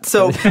general chat.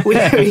 So we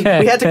had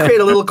to create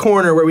a little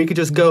corner where we could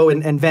just go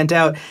and vent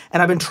out.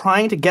 And I've been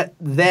trying to get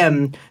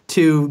them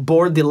to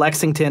board the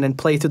Lexington and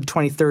play through the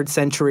 23rd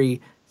century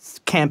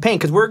campaign,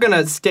 because we're going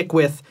to stick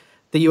with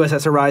the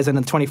USS Horizon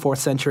in the 24th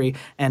century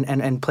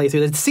and play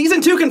through it.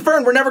 Season 2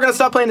 confirmed. We're never going to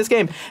stop playing this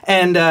game.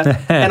 And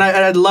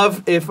I'd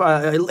love if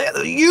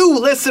you,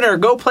 listener,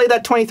 go play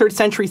that 23rd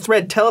century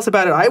thread. Tell us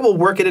about it. I will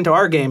work it into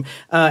our game,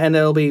 and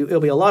it'll be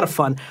a lot of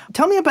fun.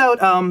 Tell me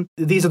about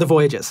These Are the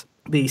Voyages,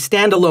 the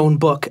standalone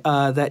book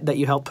that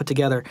you helped put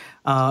together,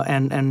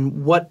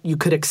 and what you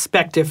could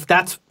expect if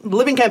that's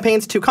living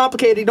campaign's too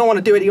complicated. You don't want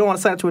to do it. You don't want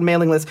to sign up to a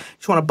mailing list. You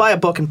just want to buy a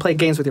book and play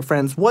games with your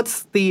friends.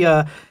 What's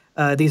the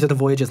These Are the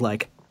Voyages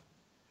like?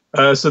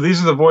 So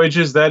These Are the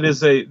Voyages. That is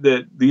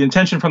the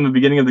intention from the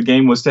beginning of the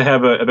game was to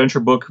have a adventure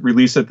book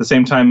released at the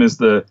same time as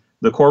the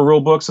core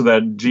rule book, so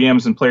that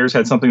GMs and players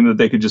had something that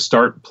they could just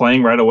start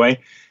playing right away.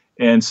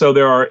 And so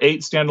there are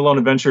 8 standalone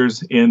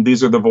adventures in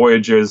These Are the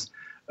Voyages.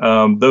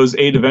 Those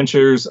 8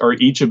 adventures are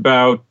each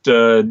about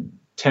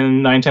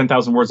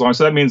 10,000 words long.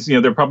 So that means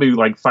they're probably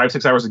like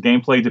 5-6 hours of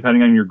gameplay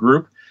depending on your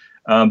group.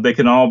 They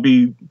can all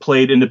be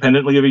played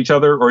independently of each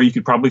other, or you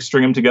could probably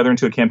string them together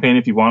into a campaign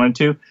if you wanted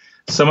to.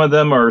 Some of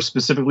them are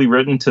specifically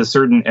written to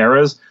certain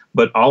eras,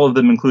 but all of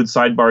them include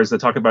sidebars that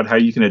talk about how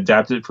you can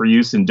adapt it for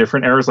use in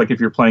different eras. Like if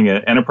you're playing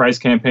an Enterprise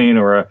campaign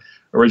or a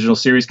original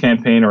series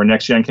campaign or a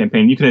next gen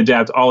campaign, you can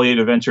adapt all 8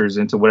 adventures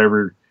into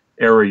whatever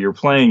era you're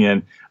playing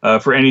in,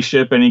 for any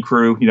ship, any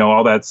crew,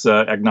 all that's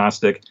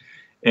agnostic.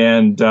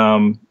 And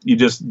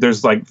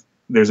there's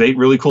 8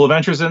 really cool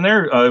adventures in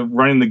there,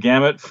 running the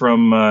gamut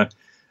from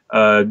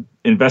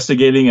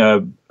investigating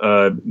a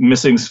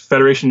missing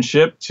Federation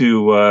ship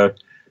to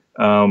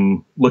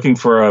looking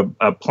for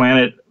a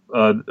planet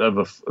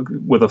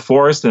with a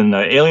forest and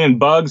alien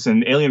bugs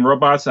and alien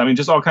robots. I mean,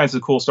 just all kinds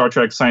of cool Star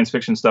Trek science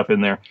fiction stuff in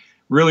there.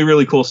 Really,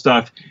 really cool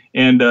stuff.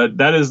 And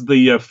that is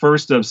the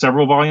first of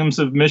several volumes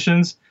of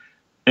missions.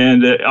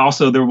 And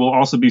also, there will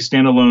also be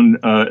standalone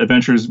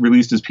adventures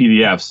released as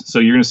PDFs. So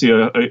you're going to see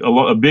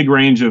a big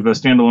range of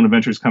standalone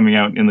adventures coming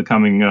out in the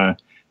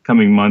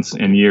coming months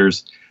and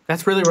years.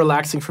 That's really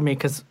relaxing for me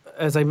because,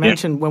 as I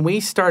mentioned, when we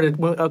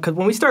started,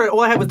 all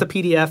I had was the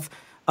PDF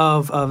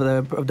of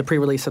the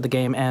pre-release of the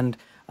game, and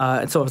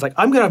so I was like,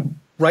 I'm going to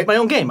write my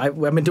own game. I've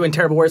been doing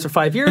Terrible Warriors for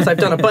 5 years. I've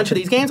done a bunch of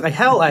these games.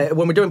 When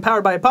we're doing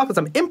Powered by Apocalypse,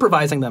 I'm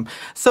improvising them.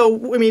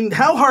 So, I mean,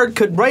 how hard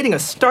could writing a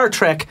Star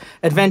Trek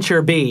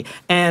adventure be?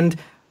 And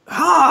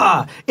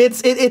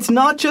it's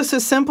not just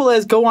as simple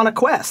as go on a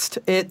quest.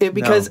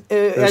 Because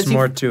there's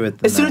more to it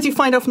than as soon as you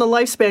find out from the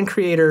Lifespan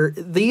creator,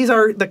 these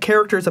are the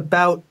characters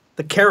about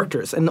the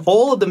characters, and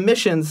all of the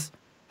missions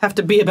have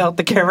to be about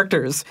the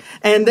characters.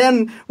 And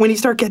then when you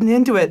start getting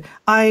into it,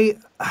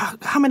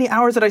 how many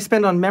hours did I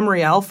spend on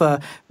Memory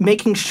Alpha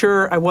making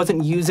sure I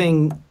wasn't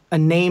using a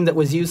name that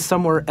was used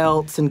somewhere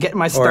else and getting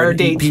my star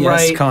dates EPS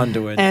right.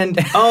 Conduit. And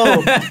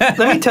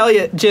let me tell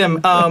you, Jim,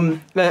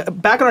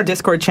 back on our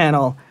Discord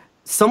channel,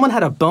 someone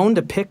had a bone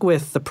to pick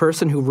with the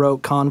person who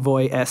wrote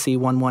Convoy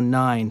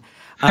SE119.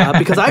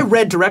 Because I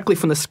read directly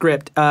from the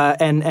script,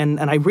 and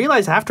I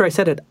realized after I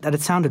said it that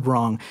it sounded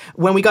wrong.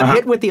 When we got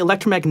hit with the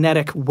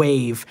electromagnetic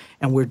wave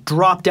and we're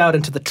dropped out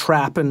into the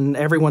trap and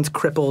everyone's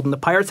crippled and the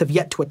pirates have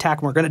yet to attack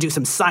and we're going to do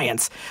some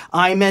science,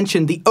 I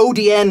mentioned the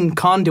ODN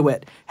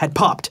conduit had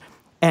popped.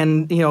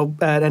 And,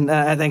 and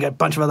I think a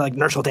bunch of other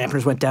inertial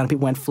dampeners went down and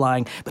people went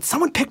flying. But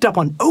someone picked up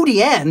on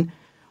ODN.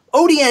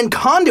 ODN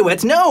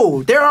conduits?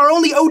 No, there are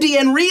only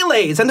ODN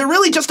relays, and they're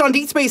really just on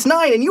Deep Space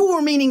Nine, and you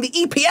were meaning the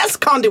EPS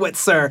conduits,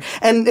 sir.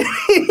 And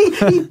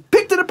he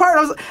picked it apart.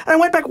 And I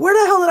went back, where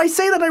the hell did I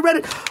say that? I read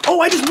it.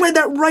 Oh, I just read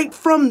that right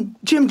from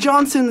Jim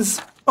Johnson's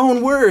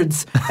own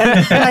words. And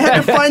I had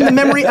to find the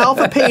Memory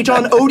Alpha page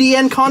on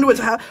ODN conduits.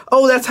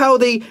 That's how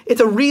it's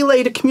a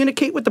relay to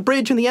communicate with the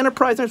bridge and the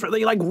Enterprise. And it's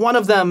really like one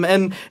of them,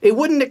 and it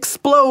wouldn't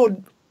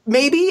explode.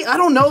 Maybe, I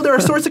don't know. They're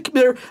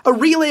a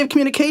relay of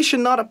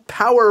communication, not a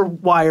power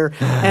wire.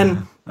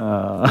 And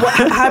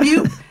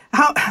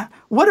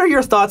what are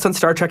your thoughts on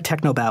Star Trek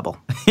Technobabble?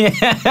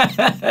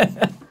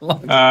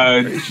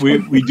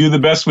 We do the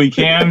best we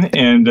can,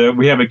 and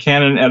we have a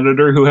canon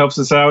editor who helps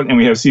us out, and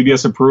we have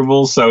CBS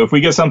approvals. So if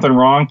we get something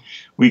wrong,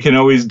 we can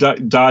always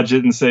dodge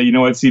it and say, you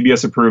know what,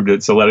 CBS approved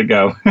it, so let it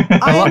go.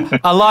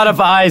 A lot of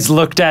eyes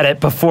looked at it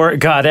before it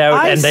got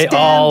out, and they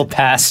all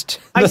passed.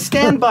 I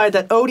stand by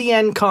that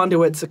ODN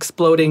conduits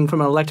exploding from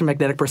an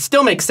electromagnetic burst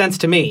still makes sense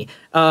to me.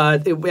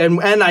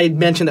 And I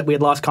mentioned that we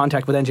had lost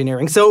contact with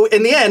engineering. So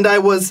in the end, I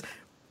was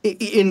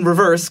in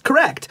reverse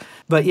correct.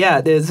 But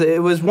yeah,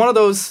 it was one of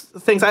those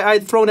things.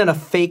 I'd thrown in a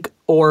fake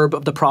orb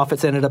of the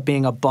Prophets, ended up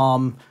being a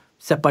bomb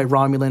set by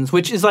Romulans,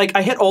 which is like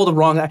I hit all the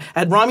wrong. I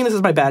had Romulans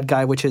as my bad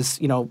guy, which is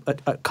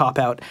a cop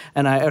out,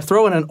 and I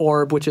throw in an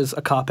orb, which is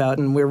a cop out,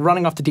 and we're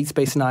running off to Deep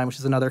Space Nine, which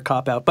is another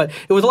cop out. But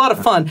it was a lot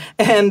of fun,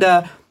 and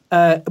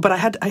but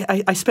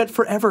I spent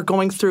forever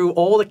going through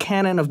all the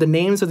canon of the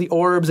names of the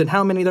orbs and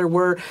how many there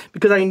were,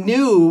 because I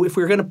knew if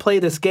we were going to play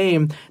this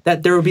game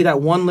that there would be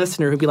that one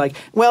listener who'd be like,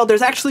 well,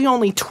 there's actually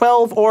only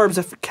 12 orbs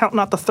if counting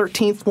out the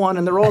 13th one,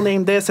 and they're all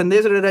named this and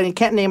this, and you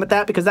can't name it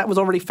that because that was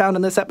already found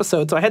in this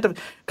episode. So I had to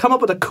come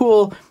up with a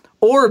cool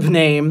orb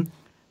name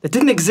that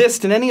didn't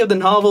exist in any of the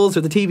novels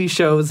or the TV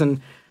shows. And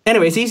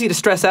anyway, it's easy to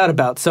stress out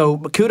about. So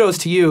kudos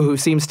to you, who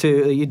seems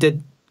to you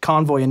did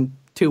Convoy in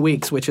 2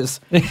 weeks, which is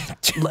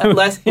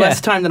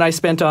less time than I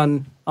spent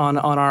on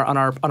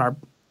our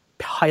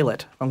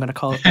pilot. I'm going to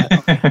call it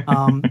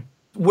that.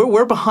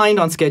 We're behind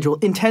on schedule,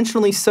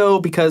 intentionally so,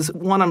 because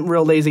one, I'm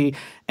real lazy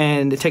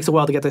and it takes a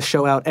while to get this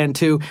show out, and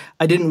two,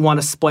 I didn't want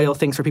to spoil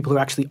things for people who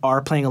actually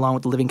are playing along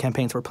with the living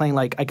campaigns. We're playing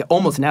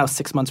almost now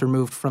 6 months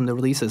removed from the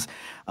releases.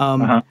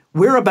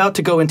 We're about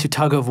to go into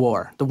Tug of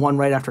War, the one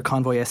right after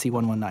Convoy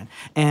SC-119.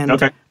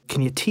 And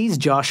can you tease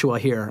Joshua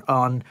here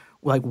on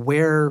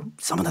where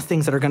some of the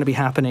things that are going to be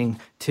happening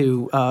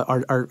to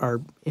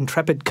our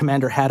intrepid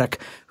Commander Haddock,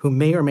 who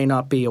may or may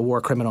not be a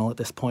war criminal at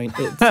this point.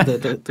 He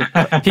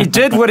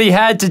did what he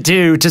had to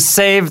do to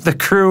save the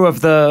crew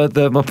of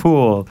the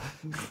Mapool.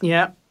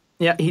 Yeah,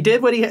 he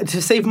did what he had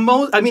to save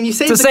most. I mean, you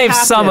saved to the save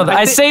captain. some of them.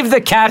 I saved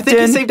the captain. I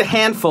think you saved a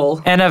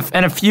handful and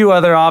a few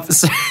other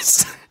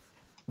officers.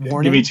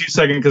 Warning? Give me 2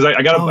 seconds because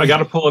I got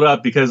to pull it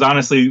up because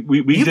honestly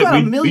You've got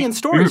a million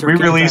stories. We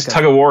released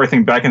Tug of War I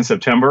think back in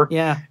September.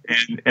 Yeah,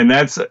 and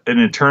that's an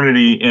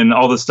eternity in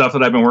all the stuff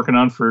that I've been working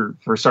on for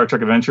Star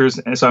Trek Adventures.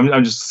 And so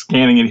I'm just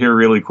scanning it here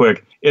really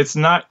quick. It's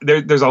not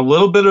there's a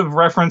little bit of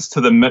reference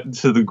to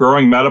the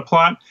growing meta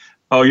plot.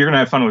 Oh, you're gonna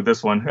have fun with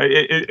this one.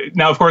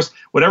 Now, of course,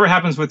 whatever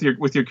happens with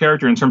your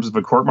character in terms of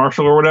a court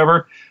martial or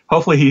whatever,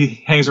 hopefully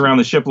he hangs around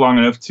the ship long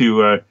enough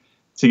to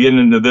get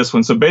into this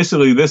one. So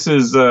basically, this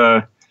is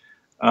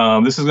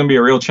going to be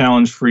a real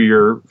challenge for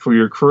your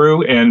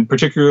crew, and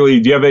particularly,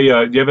 do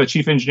you have a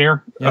chief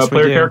engineer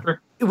player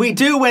character? We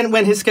do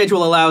when his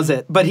schedule allows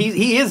it, but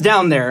he is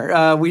down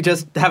there. We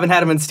just haven't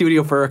had him in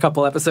studio for a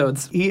couple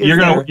episodes. You're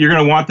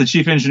gonna want the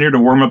chief engineer to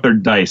warm up their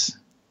dice.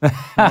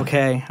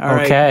 Okay, all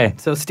right. Okay.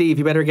 So Steve,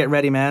 you better get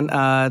ready, man.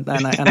 And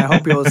I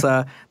hope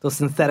those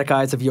synthetic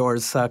eyes of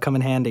yours come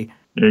in handy.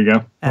 There you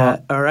go.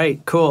 All right,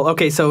 cool.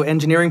 Okay, so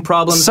engineering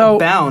problems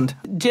abound.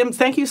 Jim,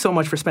 thank you so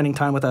much for spending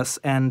time with us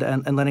and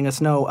letting us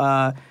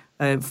know.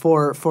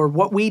 For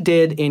what we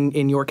did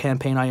in your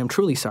campaign, I am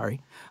truly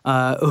sorry.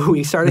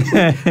 We started.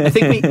 I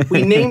think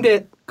we named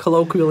it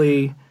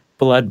colloquially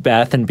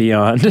Bloodbath and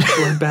Beyond.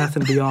 Bloodbath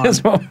and Beyond.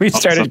 That's what we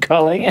started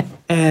calling it.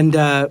 And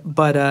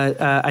but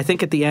I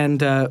think at the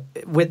end,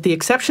 with the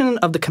exception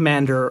of the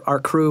commander, our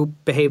crew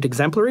behaved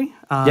exemplary.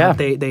 Yeah.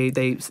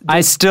 They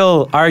I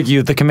still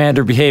argue the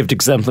commander behaved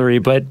exemplary,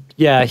 but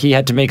yeah, he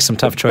had to make some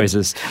tough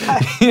choices.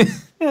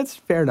 That's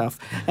fair enough.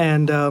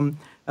 And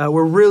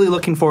we're really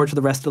looking forward to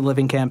the rest of the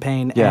Living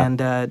campaign. Yeah.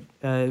 And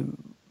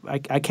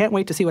I can't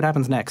wait to see what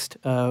happens next.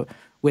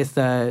 With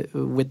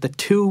the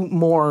 2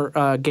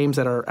 more games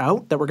that are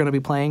out that we're going to be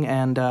playing,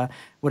 and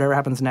whatever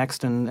happens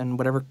next, and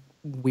whatever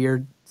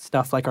weird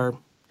stuff like our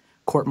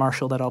court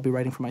martial that I'll be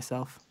writing for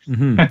myself.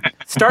 Mm-hmm.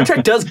 Star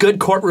Trek does good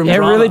courtroom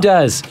drama. It really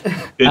does.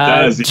 It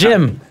does. Yeah.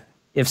 Jim,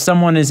 if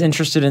someone is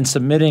interested in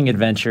submitting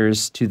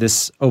adventures to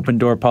this open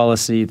door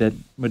policy that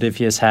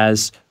Modiphius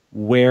has,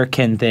 where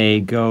can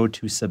they go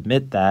to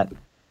submit that?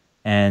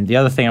 And the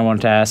other thing I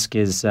wanted to ask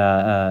is,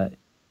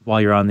 while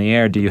you're on the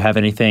air, do you have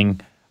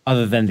anything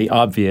other than the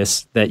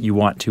obvious that you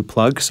want to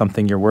plug,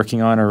 something you're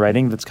working on or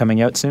writing that's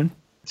coming out soon?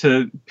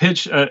 To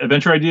pitch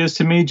adventure ideas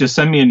to me, just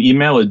send me an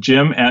email at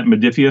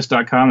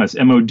jim@modiphius.com. That's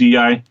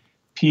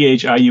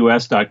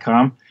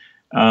MODIPHIUS.com.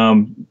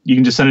 You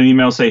can just send an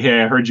email, say,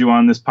 hey, I heard you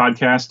on this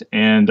podcast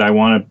and I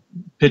want to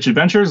pitch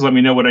adventures. Let me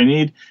know what I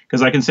need,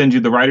 because I can send you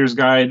the writer's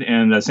guide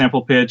and a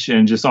sample pitch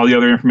and just all the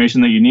other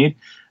information that you need.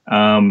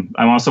 I'm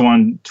also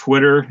on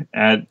Twitter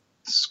at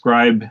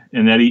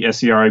ScribeNeti,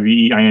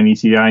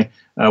 SCRIBEINETI.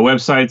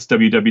 Websites,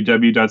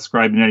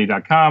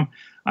 www.scribeneti.com.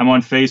 I'm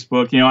on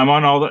Facebook. I'm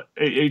on all the.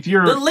 If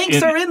you're the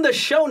links are in the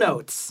show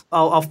notes.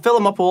 I'll fill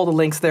them up with all the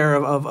links there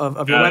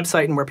of your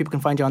website and where people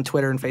can find you on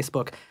Twitter and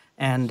Facebook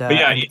and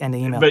the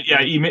email. But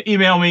yeah,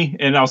 email me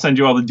and I'll send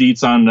you all the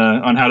deets on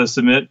how to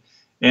submit.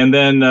 And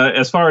then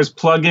as far as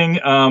plugging,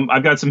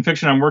 I've got some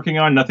fiction I'm working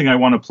on. Nothing I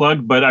want to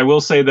plug, but I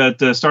will say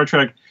that Star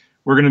Trek,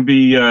 we're going to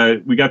be.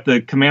 We got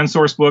the Command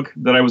source book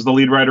that I was the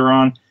lead writer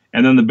on.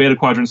 And then the Beta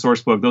Quadrant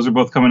source book. Those are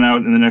both coming out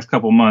in the next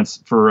couple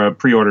months for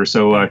pre-order.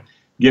 So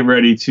get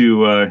ready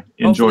to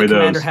enjoy Hopefully those.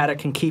 Commander Haddock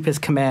can keep his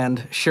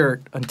command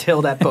shirt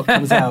until that book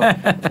comes out.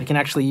 So he can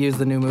actually use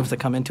the new moves that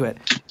come into it.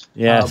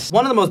 Yes.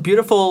 One of the most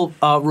beautiful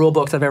rule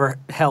books I've ever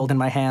held in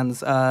my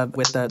hands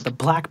with the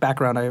black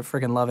background. I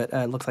friggin' love it.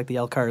 It looks like the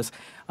Elcars.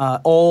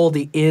 All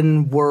the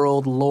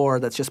in-world lore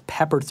that's just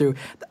peppered through.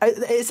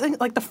 It's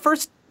like the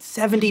first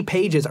 70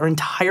 pages are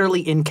entirely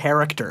in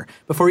character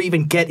before you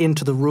even get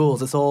into the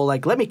rules. It's all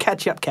like, let me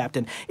catch you up,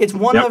 Captain. It's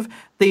one of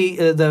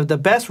the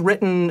best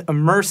written,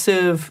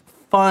 immersive,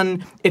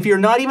 fun. If you're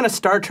not even a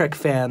Star Trek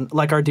fan,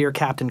 like our dear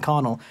Captain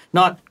Connell,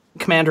 not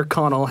Commander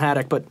Connell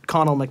Haddock, but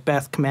Connell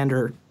Macbeth,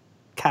 Commander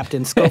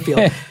Captain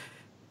Schofield,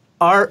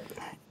 our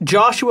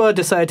Joshua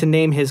decided to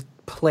name his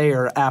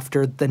player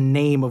after the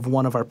name of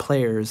one of our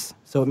players,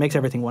 so it makes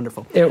everything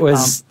wonderful. It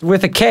was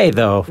with a K,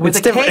 though. With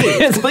a K.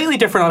 It's completely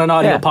different on an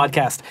audio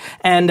podcast.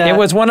 And it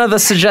was one of the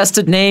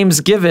suggested names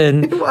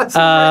given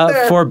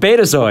for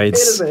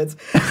Betazoids.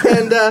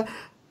 And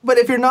but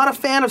if you're not a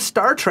fan of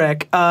Star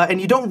Trek and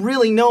you don't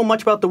really know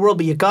much about the world,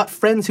 but you got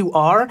friends who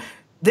are,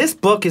 this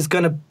book is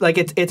going to, like,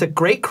 it's a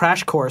great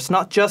crash course,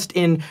 not just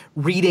in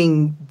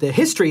reading the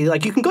history.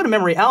 Like, you can go to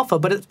Memory Alpha,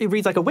 but it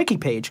reads like a wiki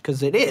page,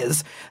 because it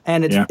is.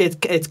 And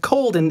it's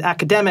cold and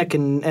academic,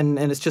 and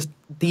it's just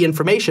the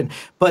information.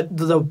 But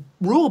the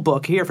rule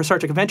book here for Star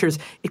Trek Adventures,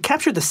 it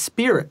captured the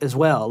spirit as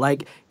well.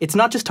 Like, it's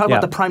not just talking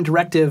about the Prime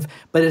Directive,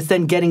 but it's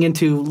then getting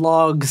into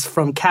logs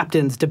from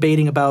captains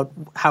debating about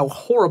how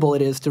horrible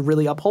it is to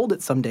really uphold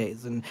it some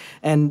days.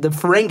 And the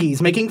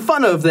Ferengis making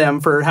fun of them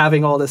for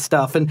having all this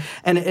stuff. And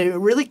it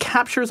really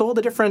captures all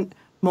the different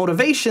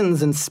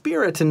motivations and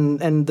spirit and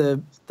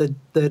the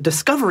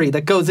discovery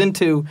that goes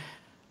into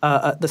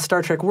the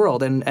Star Trek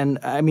world. And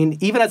I mean,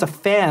 even as a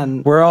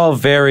fan, we're all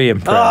very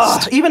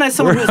impressed. Even as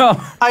someone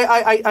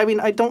I mean,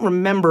 I don't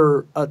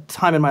remember a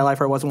time in my life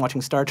where I wasn't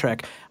watching Star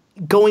Trek.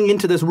 Going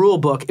into this rule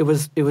book, it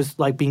was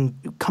like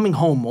coming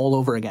home all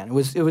over again. It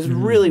was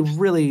really,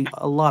 really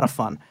a lot of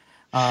fun.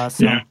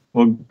 Yeah.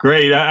 Well,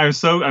 great. I'm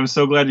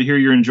so glad to hear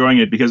you're enjoying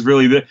it, because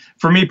really,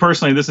 for me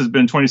personally, this has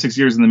been 26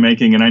 years in the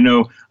making, and I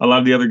know a lot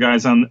of the other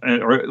guys or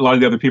a lot of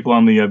the other people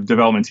on the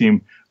development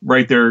team,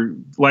 right? They're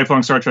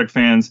lifelong Star Trek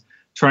fans,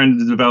 trying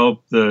to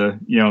develop the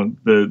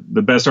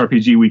best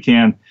RPG we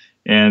can,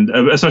 and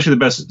especially the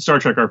best Star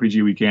Trek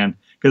RPG we can.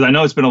 Because I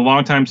know it's been a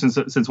long time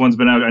since one's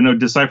been out. I know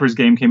Decipher's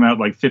game came out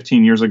like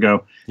 15 years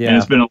ago, and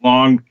it's been a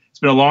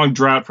long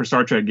drought for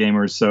Star Trek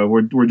gamers. So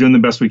we're doing the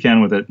best we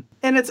can with it.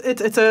 And it's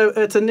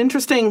an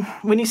interesting,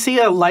 when you see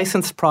a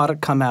licensed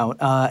product come out,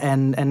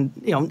 and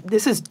you know,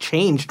 this has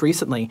changed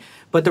recently,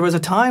 but there was a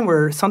time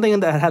where something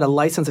that had a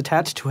license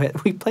attached to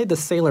it. We played the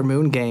Sailor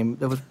Moon game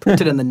that was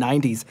printed in the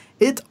 90s.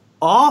 It's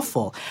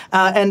awful,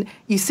 and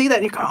you see that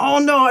and you go, oh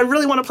no, I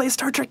really want to play a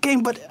Star Trek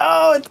game, but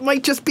it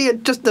might just be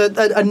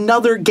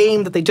another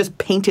game that they just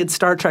painted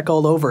Star Trek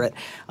all over it.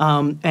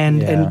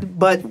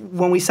 But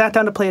when we sat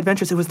down to play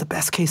Adventures, it was the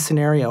best case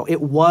scenario.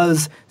 It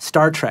was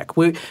Star Trek.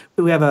 We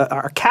have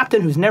our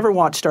captain who's never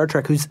watched Star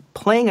Trek, who's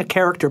playing a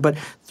character, but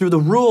through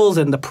the rules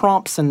and the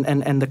prompts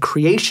and the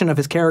creation of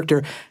his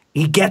character,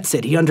 he gets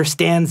it. He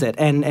understands it,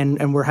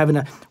 and we're having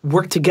to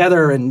work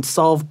together and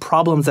solve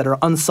problems that are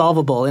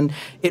unsolvable. And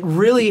it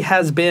really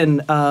has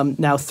been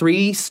now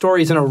 3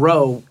 stories in a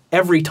row.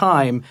 Every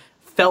time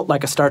felt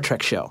like a Star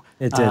Trek show.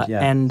 It did,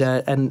 yeah. And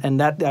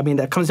that, I mean,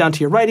 that comes down to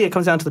your writing. It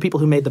comes down to the people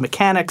who made the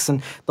mechanics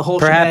and the whole.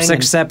 Perhaps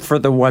except for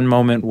the one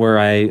moment where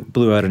I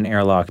blew out an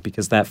airlock,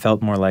 because that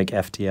felt more like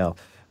FTL.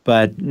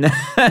 But I'm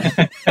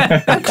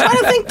trying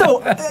to think,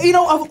 though. You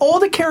know, of all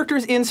the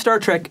characters in Star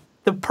Trek,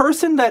 the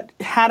person that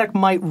Haddock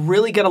might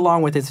really get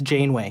along with is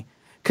Janeway,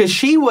 because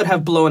she would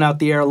have blown out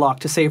the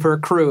airlock to save her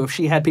crew if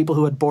she had people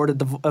who had boarded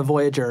the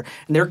Voyager,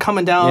 and they're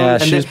coming down. Yeah,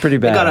 and she was pretty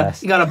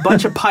badass. You got a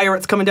bunch of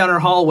pirates coming down her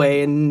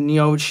hallway, and you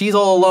know she's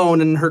all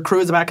alone, and her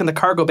crew's back in the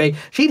cargo bay.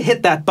 She'd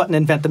hit that button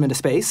and vent them into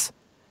space.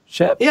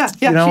 Shep. Yeah,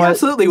 you know she what?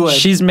 Absolutely would.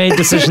 She's made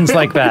decisions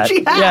like that.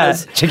 She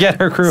has. Yeah, to get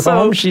her crew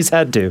home, she's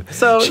had to.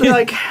 So,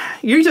 like,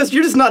 you're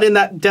just not in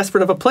that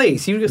desperate of a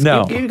place. You just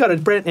no. you got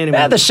to anyway.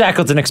 Yeah, the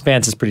Shackleton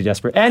Expanse is pretty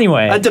desperate.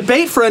 Anyway, a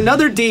debate for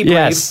another debrief.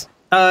 Yes.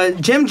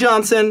 Jim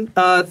Johnson,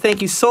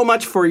 thank you so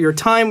much for your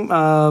time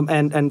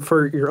and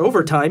for your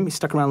overtime. You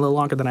stuck around a little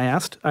longer than I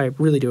asked. I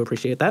really do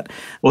appreciate that.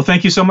 Well,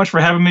 thank you so much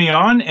for having me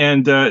on,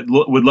 and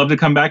would love to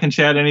come back and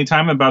chat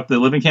anytime about the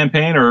Living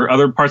Campaign or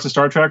other parts of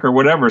Star Trek or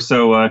whatever.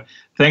 So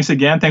thanks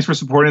again. Thanks for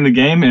supporting the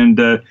game,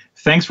 and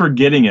thanks for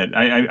getting it.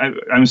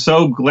 I'm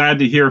so glad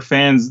to hear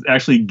fans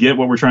actually get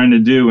what we're trying to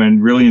do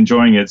and really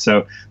enjoying it.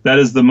 So that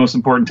is the most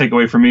important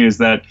takeaway for me, is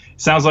that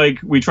it sounds like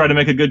we try to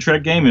make a good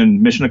Trek game,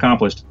 and mission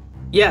accomplished.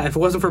 Yeah, if it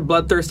wasn't for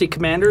bloodthirsty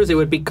commanders, it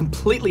would be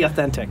completely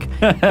authentic.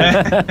 And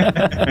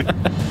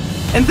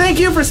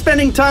thank you for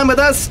spending time with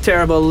us,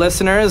 terrible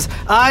listeners.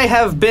 I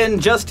have been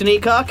Justin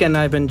Eacock, and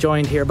I've been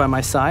joined here by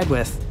my side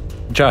with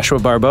Joshua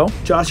Barbeau.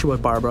 Joshua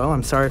Barbeau.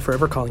 I'm sorry for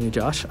ever calling you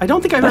Josh. I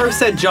don't think I've ever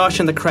said Josh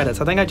in the credits.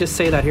 I think I just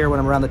say that here when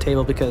I'm around the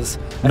table because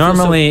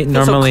normally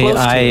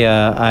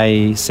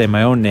I say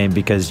my own name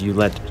because you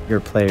let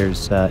your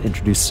players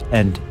introduce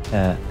and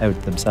out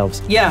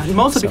themselves. Yeah,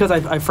 mostly because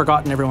I've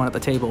forgotten everyone at the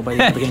table by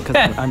the beginning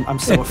because I'm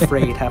so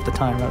afraid half the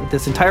time.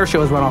 This entire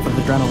show is run off of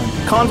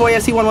adrenaline. Convoy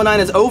SC-119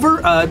 is over.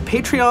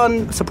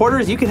 Patreon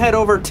supporters, you can head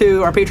over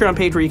to our Patreon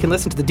page where you can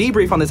listen to the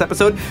debrief on this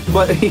episode,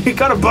 but you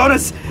got a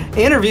bonus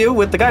interview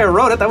with the guy who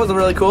wrote it. That was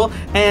really cool.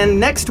 And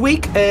next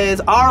week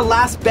is Our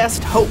Last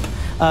Best Hope,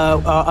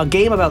 a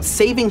game about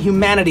saving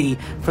humanity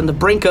from the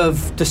brink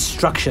of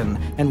destruction.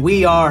 And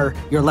we are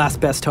your last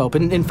best hope.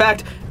 And in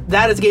fact,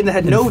 that is a game that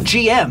had no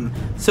GM,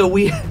 so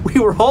we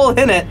were all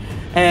in it.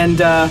 And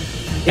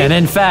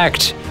in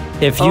fact,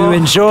 if you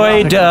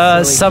enjoyed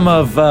some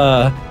of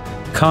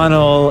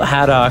Connell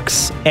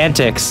Haddock's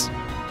antics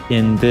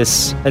in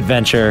this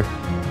adventure,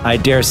 I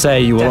dare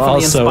say you will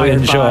also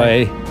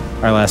enjoy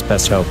Our Last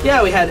Best Hope.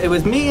 Yeah, it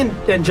was me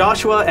and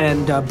Joshua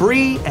and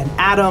Bree and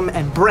Adam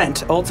and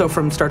Brent, also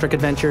from Star Trek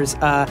Adventures,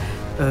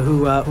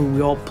 who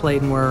we all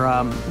played and were.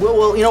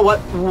 Well, you know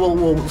what?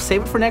 We'll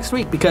save it for next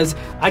week because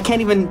I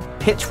can't even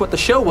pitch what the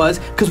show was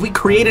because we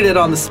created it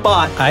on the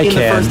spot in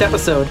the first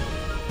episode.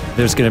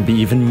 there's going to be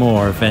even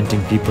more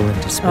venting people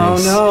into space.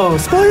 Oh no,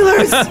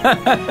 spoilers!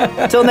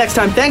 Till next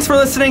time, thanks for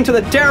listening to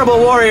the Terrible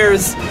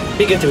Warriors.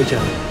 Be good to each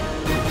other.